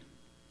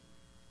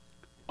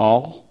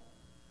all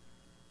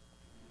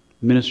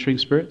ministering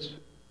spirits?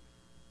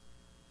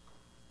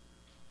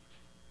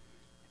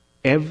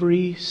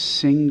 Every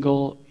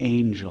single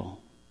angel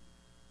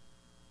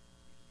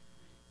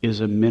is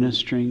a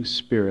ministering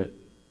spirit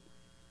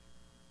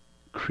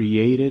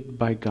created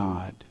by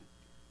God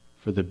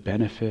for the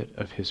benefit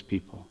of His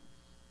people.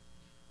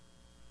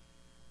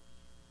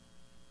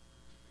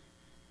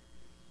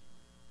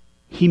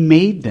 He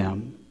made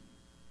them.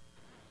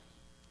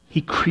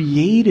 He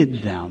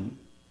created them.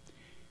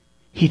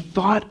 He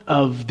thought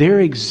of their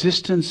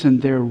existence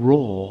and their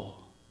role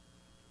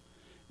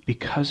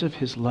because of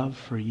His love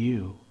for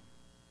you.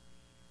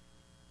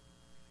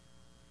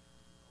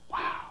 Wow.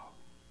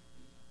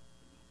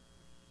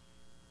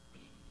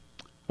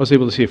 I was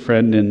able to see a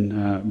friend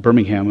in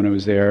Birmingham when I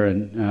was there,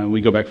 and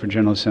we go back for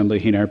General Assembly.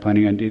 He and I are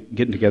planning on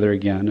getting together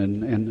again,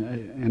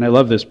 and I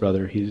love this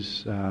brother.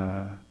 He's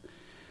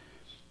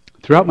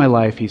throughout my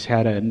life, he's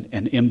had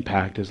an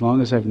impact, as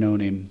long as I've known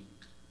him,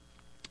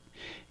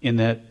 in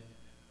that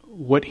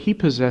what he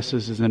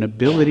possesses is an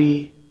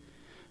ability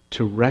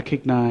to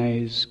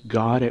recognize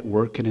God at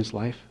work in his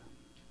life.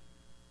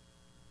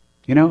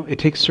 You know, it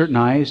takes certain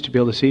eyes to be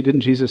able to see.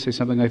 Didn't Jesus say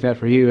something like that?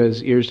 For he who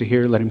has ears to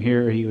hear, let him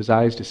hear. He who has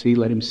eyes to see,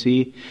 let him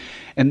see.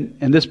 And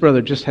this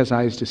brother just has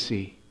eyes to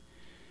see.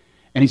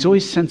 And he's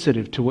always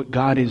sensitive to what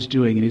God is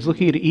doing. And he's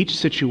looking at each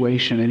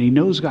situation. And he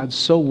knows God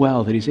so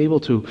well that he's able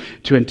to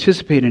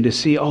anticipate and to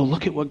see, oh,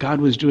 look at what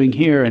God was doing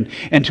here.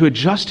 And to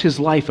adjust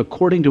his life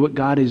according to what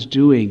God is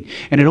doing.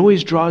 And it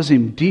always draws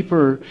him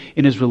deeper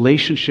in his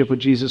relationship with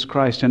Jesus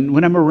Christ. And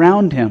when I'm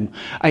around him,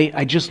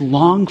 I just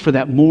long for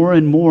that more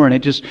and more.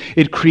 And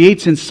it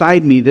creates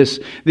inside me this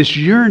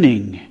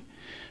yearning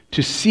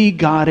to see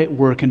God at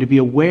work and to be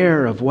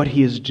aware of what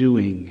he is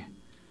doing.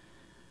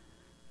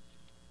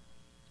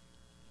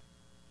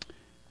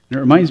 And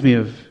it reminds me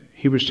of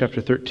Hebrews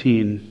chapter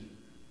 13,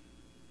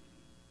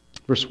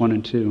 verse 1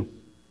 and 2.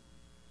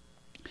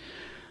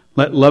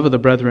 Let love of the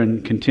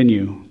brethren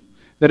continue.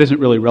 That isn't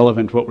really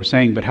relevant to what we're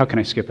saying, but how can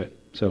I skip it?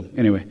 So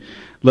anyway,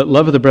 let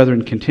love of the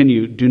brethren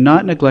continue. Do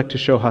not neglect to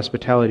show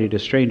hospitality to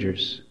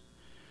strangers.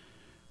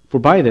 For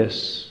by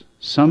this,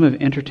 some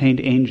have entertained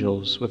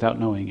angels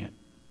without knowing it.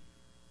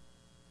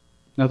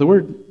 Now the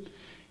word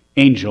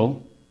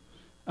angel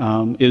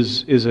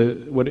is a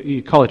what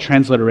you call a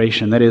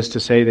transliteration. That is to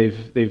say,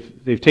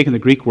 they've taken the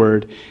Greek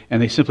word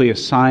and they simply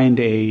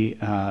assigned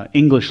a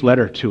English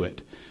letter to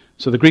it.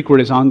 So the Greek word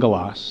is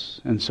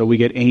angelos, and so we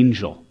get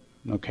angel.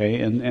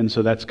 Okay, and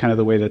so that's kind of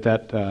the way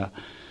that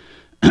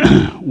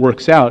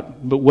works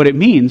out. But what it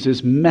means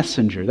is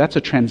messenger. That's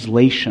a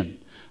translation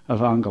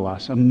of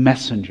angelos, a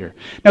messenger.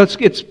 Now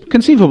it's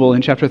conceivable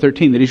in chapter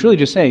 13 that he's really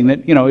just saying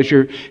that, as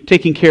you're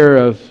taking care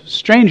of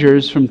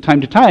strangers from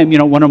time to time,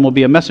 one of them will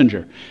be a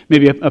messenger,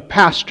 maybe a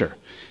pastor.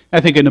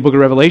 I think in the book of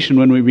Revelation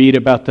when we read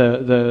about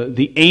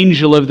the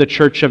angel of the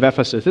church of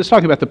Ephesus, it's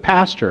talking about the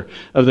pastor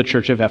of the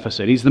church of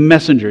Ephesus. He's the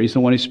messenger. He's the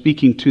one who's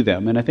speaking to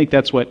them. And I think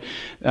that's what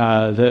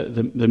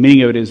the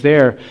meaning of it is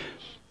there.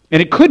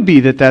 And it could be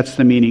that that's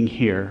the meaning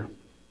here.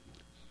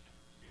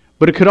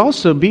 But it could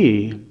also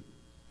be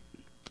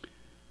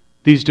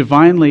these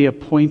divinely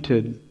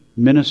appointed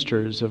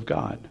ministers of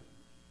God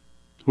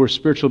who are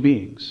spiritual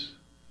beings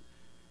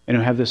and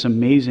who have this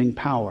amazing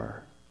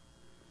power,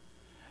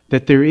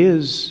 that there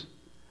is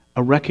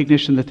a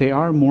recognition that they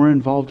are more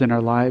involved in our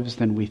lives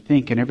than we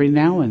think. And every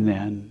now and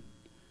then,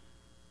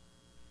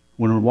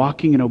 when we're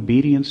walking in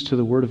obedience to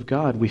the Word of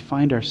God, we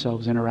find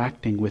ourselves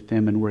interacting with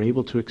them and we're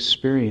able to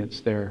experience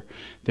their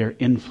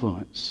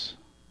influence.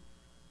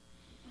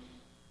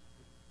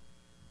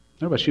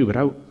 I don't know about you, but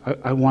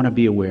I want to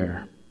be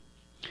aware.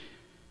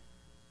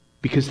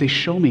 Because they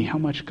show me how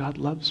much God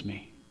loves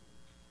me.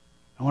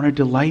 I want to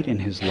delight in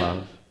his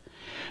love,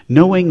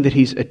 knowing that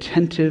he's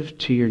attentive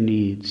to your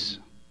needs.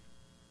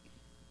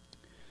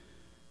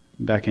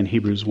 Back in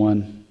Hebrews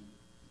 1,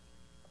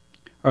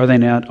 are they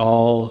not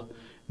all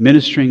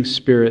ministering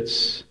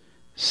spirits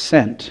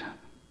sent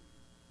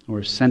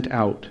or sent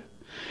out?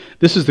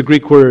 This is the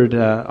Greek word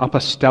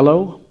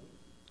apostello,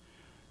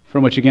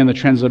 from which again the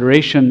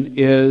transliteration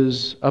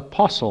is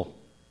apostle.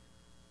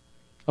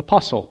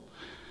 Apostle.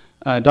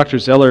 Dr.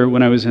 Zeller,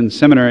 when I was in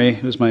seminary,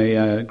 who was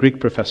my Greek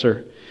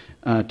professor,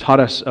 taught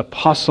us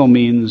apostle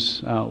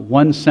means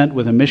one sent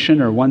with a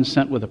mission or one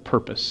sent with a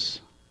purpose.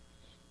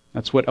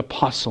 That's what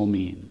apostle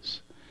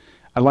means.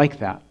 I like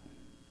that.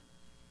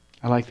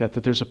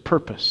 That there's a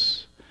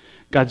purpose.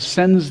 God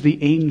sends the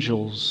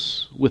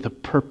angels with a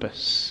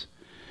purpose.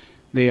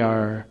 They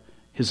are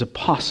his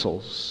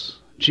apostles.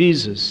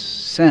 Jesus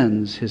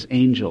sends his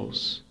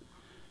angels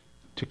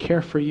to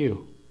care for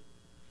you.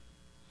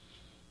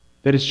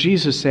 That is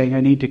Jesus saying, I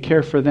need to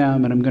care for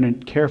them, and I'm going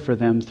to care for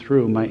them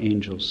through my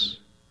angels.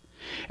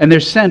 And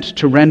they're sent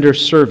to render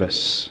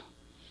service.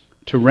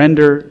 To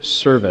render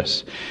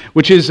service.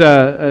 Which is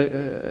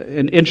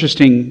an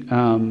interesting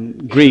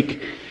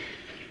Greek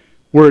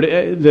word.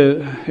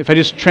 If I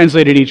just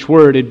translated each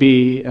word, it'd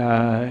be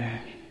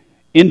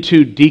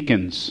into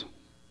deacons.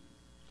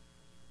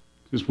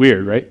 It's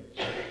weird, right?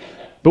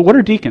 But what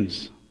are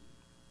deacons?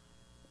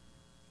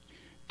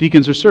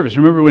 Deacons are service.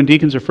 Remember when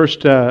deacons are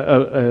first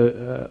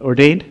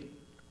ordained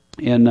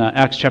in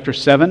Acts chapter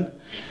 7?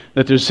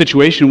 That there's a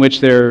situation in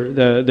which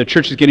the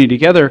church is getting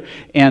together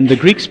and the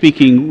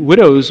Greek-speaking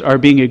widows are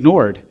being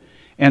ignored.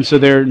 And so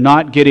they're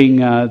not getting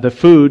the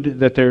food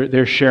that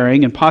they're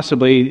sharing, and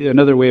possibly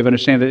another way of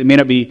understanding that it may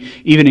not be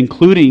even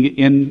including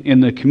in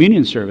the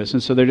communion service.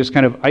 And so they're just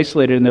kind of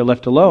isolated and they're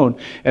left alone.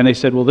 And they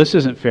said, well, this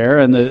isn't fair.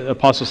 And the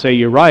apostles say,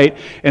 you're right.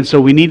 And so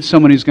we need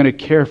someone who's going to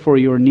care for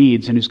your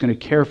needs and who's going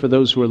to care for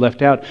those who are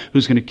left out,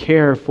 who's going to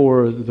care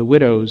for the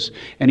widows.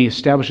 And he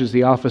establishes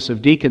the office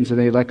of deacons, and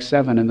they elect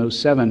 7, and those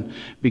 7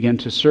 begin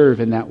to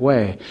serve in that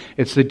way.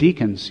 It's the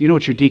deacons. You know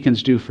what your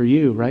deacons do for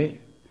you, right?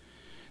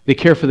 They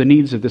care for the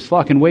needs of this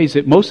flock in ways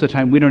that most of the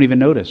time we don't even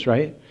notice,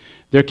 right?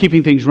 They're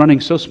keeping things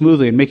running so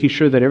smoothly and making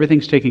sure that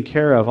everything's taken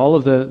care of, all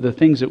of the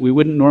things that we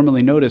wouldn't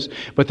normally notice,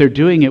 but they're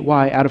doing it,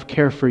 why? Out of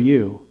care for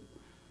you.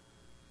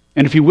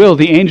 And if you will,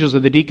 the angels are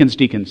the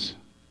deacons,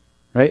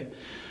 right?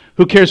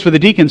 Who cares for the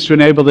deacons to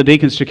enable the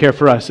deacons to care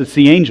for us? It's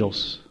the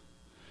angels.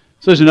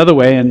 So there's another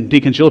way, and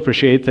deacons, you'll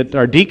appreciate that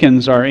our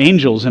deacons are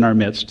angels in our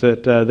midst,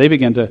 that they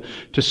begin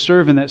to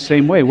serve in that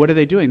same way. What are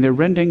they doing? They're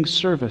rendering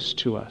service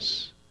to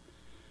us.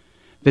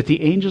 That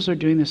the angels are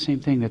doing the same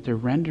thing, that they're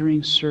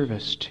rendering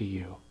service to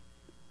you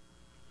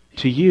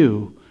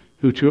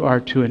who are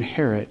to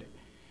inherit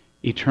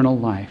eternal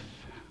life.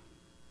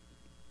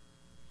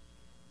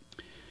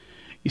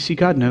 You see,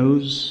 God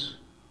knows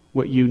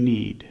what you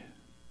need.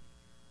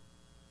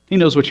 He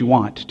knows what you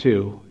want,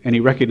 too, and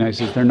He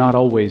recognizes they're not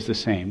always the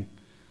same.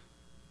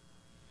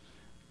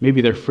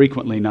 Maybe they're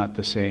frequently not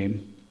the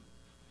same.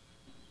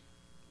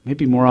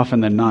 Maybe more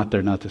often than not,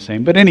 they're not the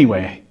same. But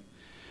anyway,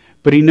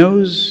 but He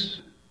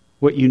knows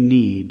what you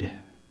need.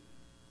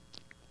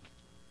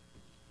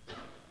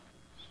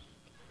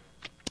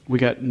 We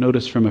got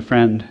notice from a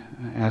friend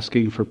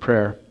asking for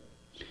prayer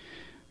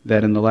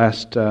that in the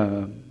last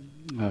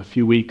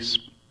few weeks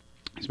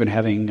he's been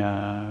having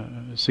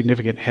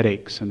significant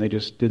headaches, and they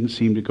just didn't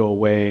seem to go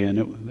away,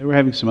 and they were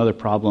having some other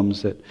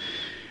problems that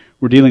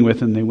we're dealing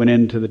with, and they went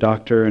into the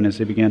doctor, and as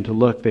they began to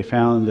look, they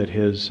found that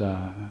his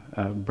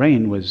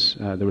brain was,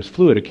 there was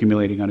fluid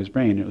accumulating on his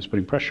brain, and it was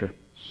putting pressure.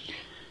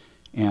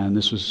 And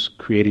this was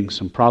creating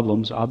some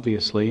problems,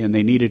 obviously, and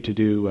they needed to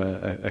do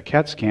a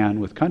CAT scan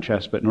with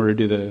contrast, but in order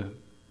to do the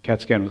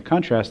CAT scan with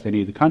contrast, they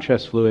need the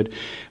contrast fluid,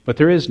 but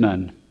there is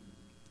none.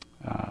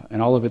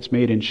 And all of it's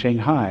made in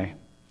Shanghai.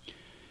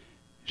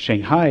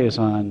 Shanghai is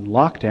on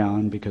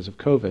lockdown because of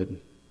COVID.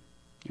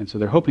 And so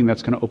they're hoping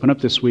that's going to open up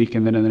this week,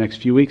 and then in the next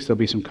few weeks there'll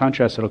be some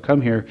contrast that'll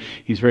come here.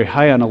 He's very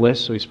high on a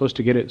list, so he's supposed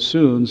to get it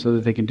soon so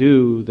that they can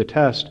do the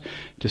test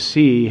to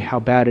see how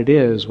bad it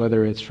is,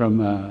 whether it's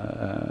from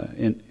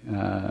an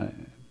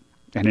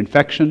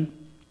infection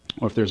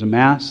or if there's a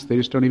mass. They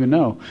just don't even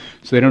know.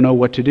 So they don't know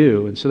what to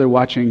do. And so they're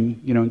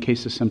watching, in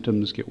case the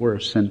symptoms get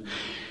worse. And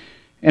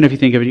if you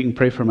think of it, you can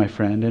pray for my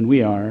friend, and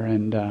we are.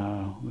 And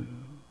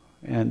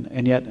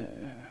yet,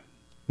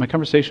 my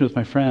conversation with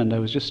my friend, I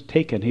was just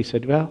taken. He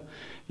said, well,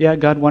 yeah,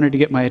 God wanted to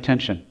get my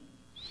attention.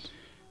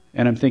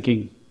 And I'm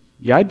thinking,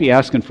 yeah, I'd be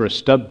asking for a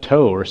stubbed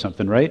toe or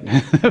something, right?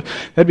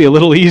 That'd be a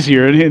little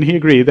easier. And he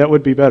agreed, that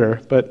would be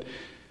better. But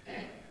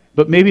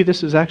maybe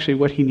this is actually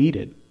what he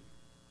needed,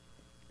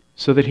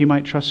 so that he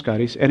might trust God.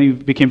 And he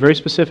became very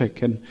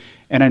specific. And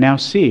I now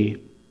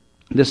see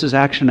this is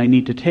action I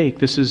need to take.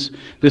 This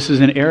is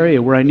an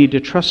area where I need to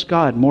trust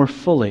God more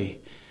fully.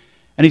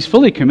 And he's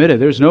fully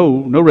committed. There's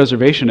no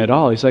reservation at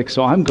all. He's like,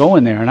 so I'm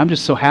going there, and I'm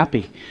just so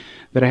happy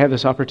that I have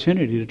this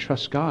opportunity to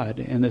trust God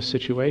in this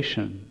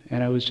situation.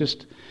 And I was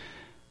just,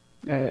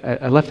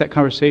 I left that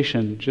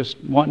conversation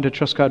just wanting to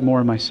trust God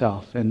more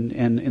myself, and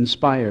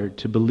inspired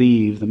to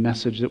believe the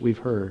message that we've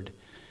heard.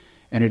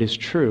 And it is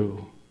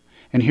true.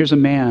 And here's a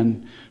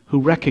man who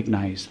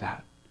recognized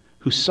that,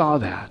 who saw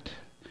that,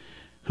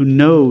 who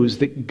knows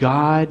that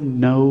God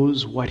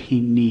knows what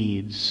he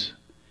needs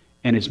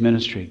and is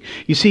ministering.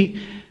 You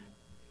see,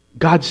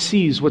 God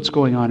sees what's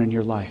going on in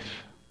your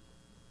life.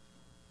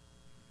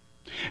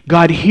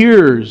 God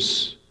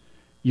hears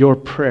your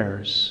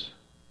prayers.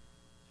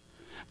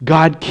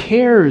 God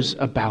cares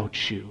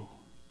about you.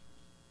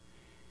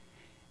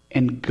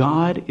 And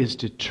God is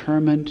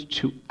determined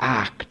to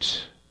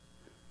act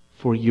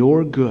for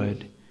your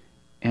good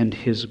and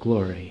His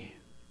glory.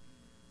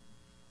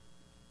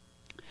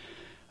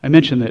 I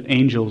mentioned that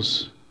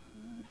angels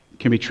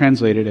can be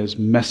translated as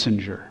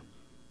messenger.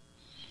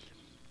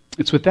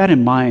 It's with that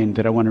in mind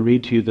that I want to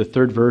read to you the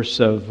third verse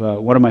of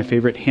one of my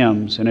favorite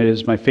hymns, and it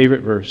is my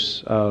favorite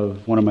verse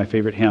of one of my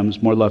favorite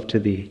hymns, More Love to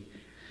Thee.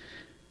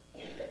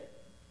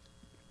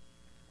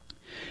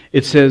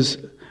 It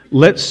says,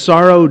 let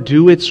sorrow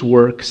do its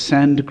work,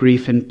 send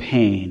grief and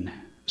pain.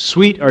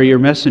 Sweet are your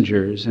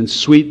messengers, and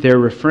sweet their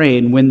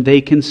refrain when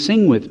they can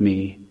sing with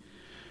me.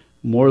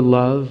 More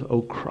love,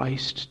 O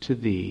Christ, to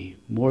Thee,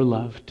 more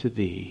love to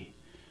Thee,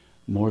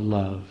 more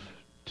love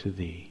to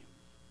Thee.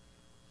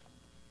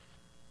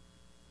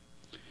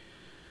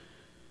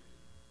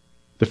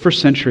 The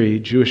first century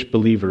Jewish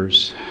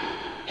believers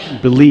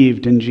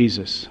believed in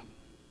Jesus.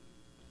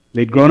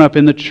 They'd grown up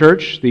in the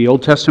church, the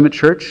Old Testament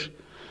church,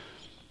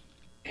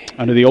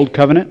 under the Old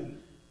Covenant,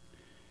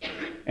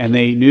 and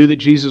they knew that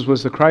Jesus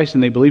was the Christ,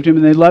 and they believed Him,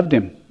 and they loved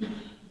Him.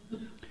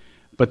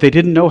 But they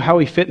didn't know how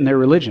He fit in their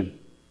religion.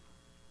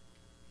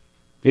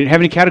 They didn't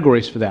have any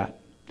categories for that.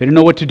 They didn't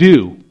know what to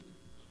do.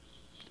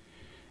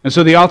 And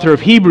so the author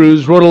of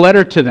Hebrews wrote a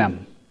letter to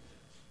them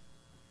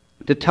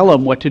to tell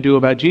them what to do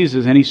about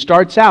Jesus. And he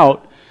starts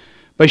out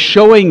by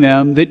showing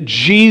them that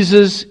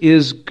Jesus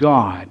is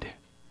God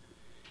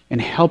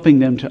and helping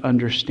them to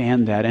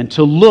understand that and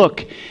to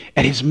look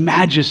at His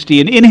majesty,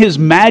 and in His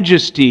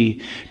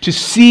majesty to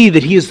see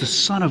that He is the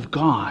Son of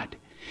God,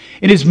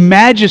 in His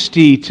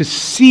majesty to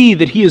see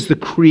that He is the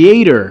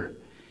Creator,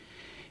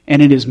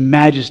 and in His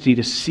majesty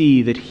to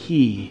see that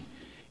He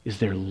is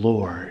their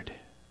Lord.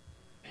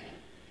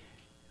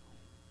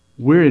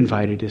 We're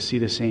invited to see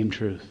the same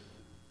truth,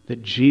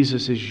 that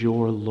Jesus is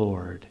your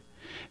Lord.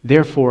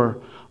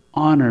 Therefore,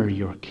 honor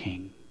your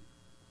King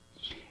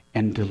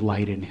and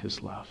delight in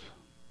His love.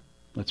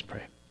 Let's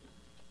pray.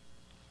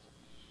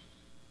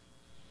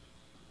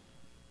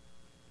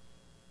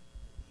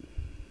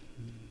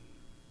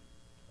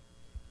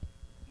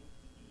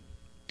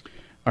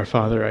 Our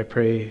Father, I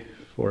pray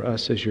for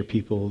us as your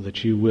people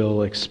that you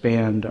will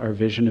expand our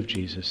vision of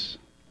Jesus.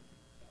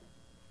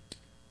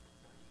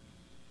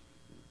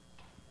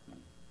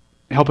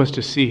 Help us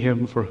to see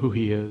him for who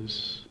he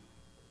is.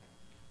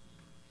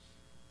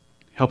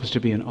 Help us to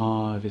be in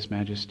awe of his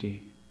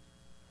majesty.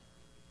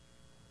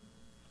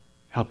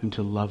 Help him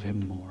to love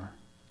him more.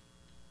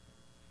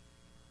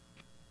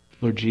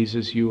 Lord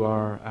Jesus, you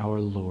are our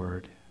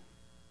Lord.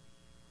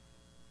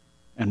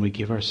 And we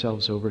give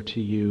ourselves over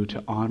to you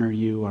to honor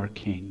you, our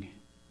King,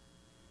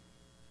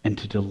 and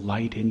to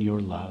delight in your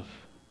love.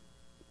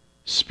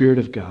 Spirit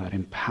of God,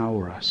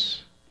 empower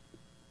us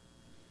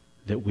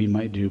that we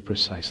might do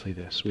precisely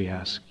this. We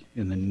ask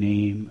in the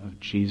name of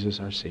Jesus,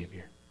 our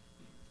Savior.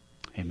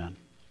 Amen.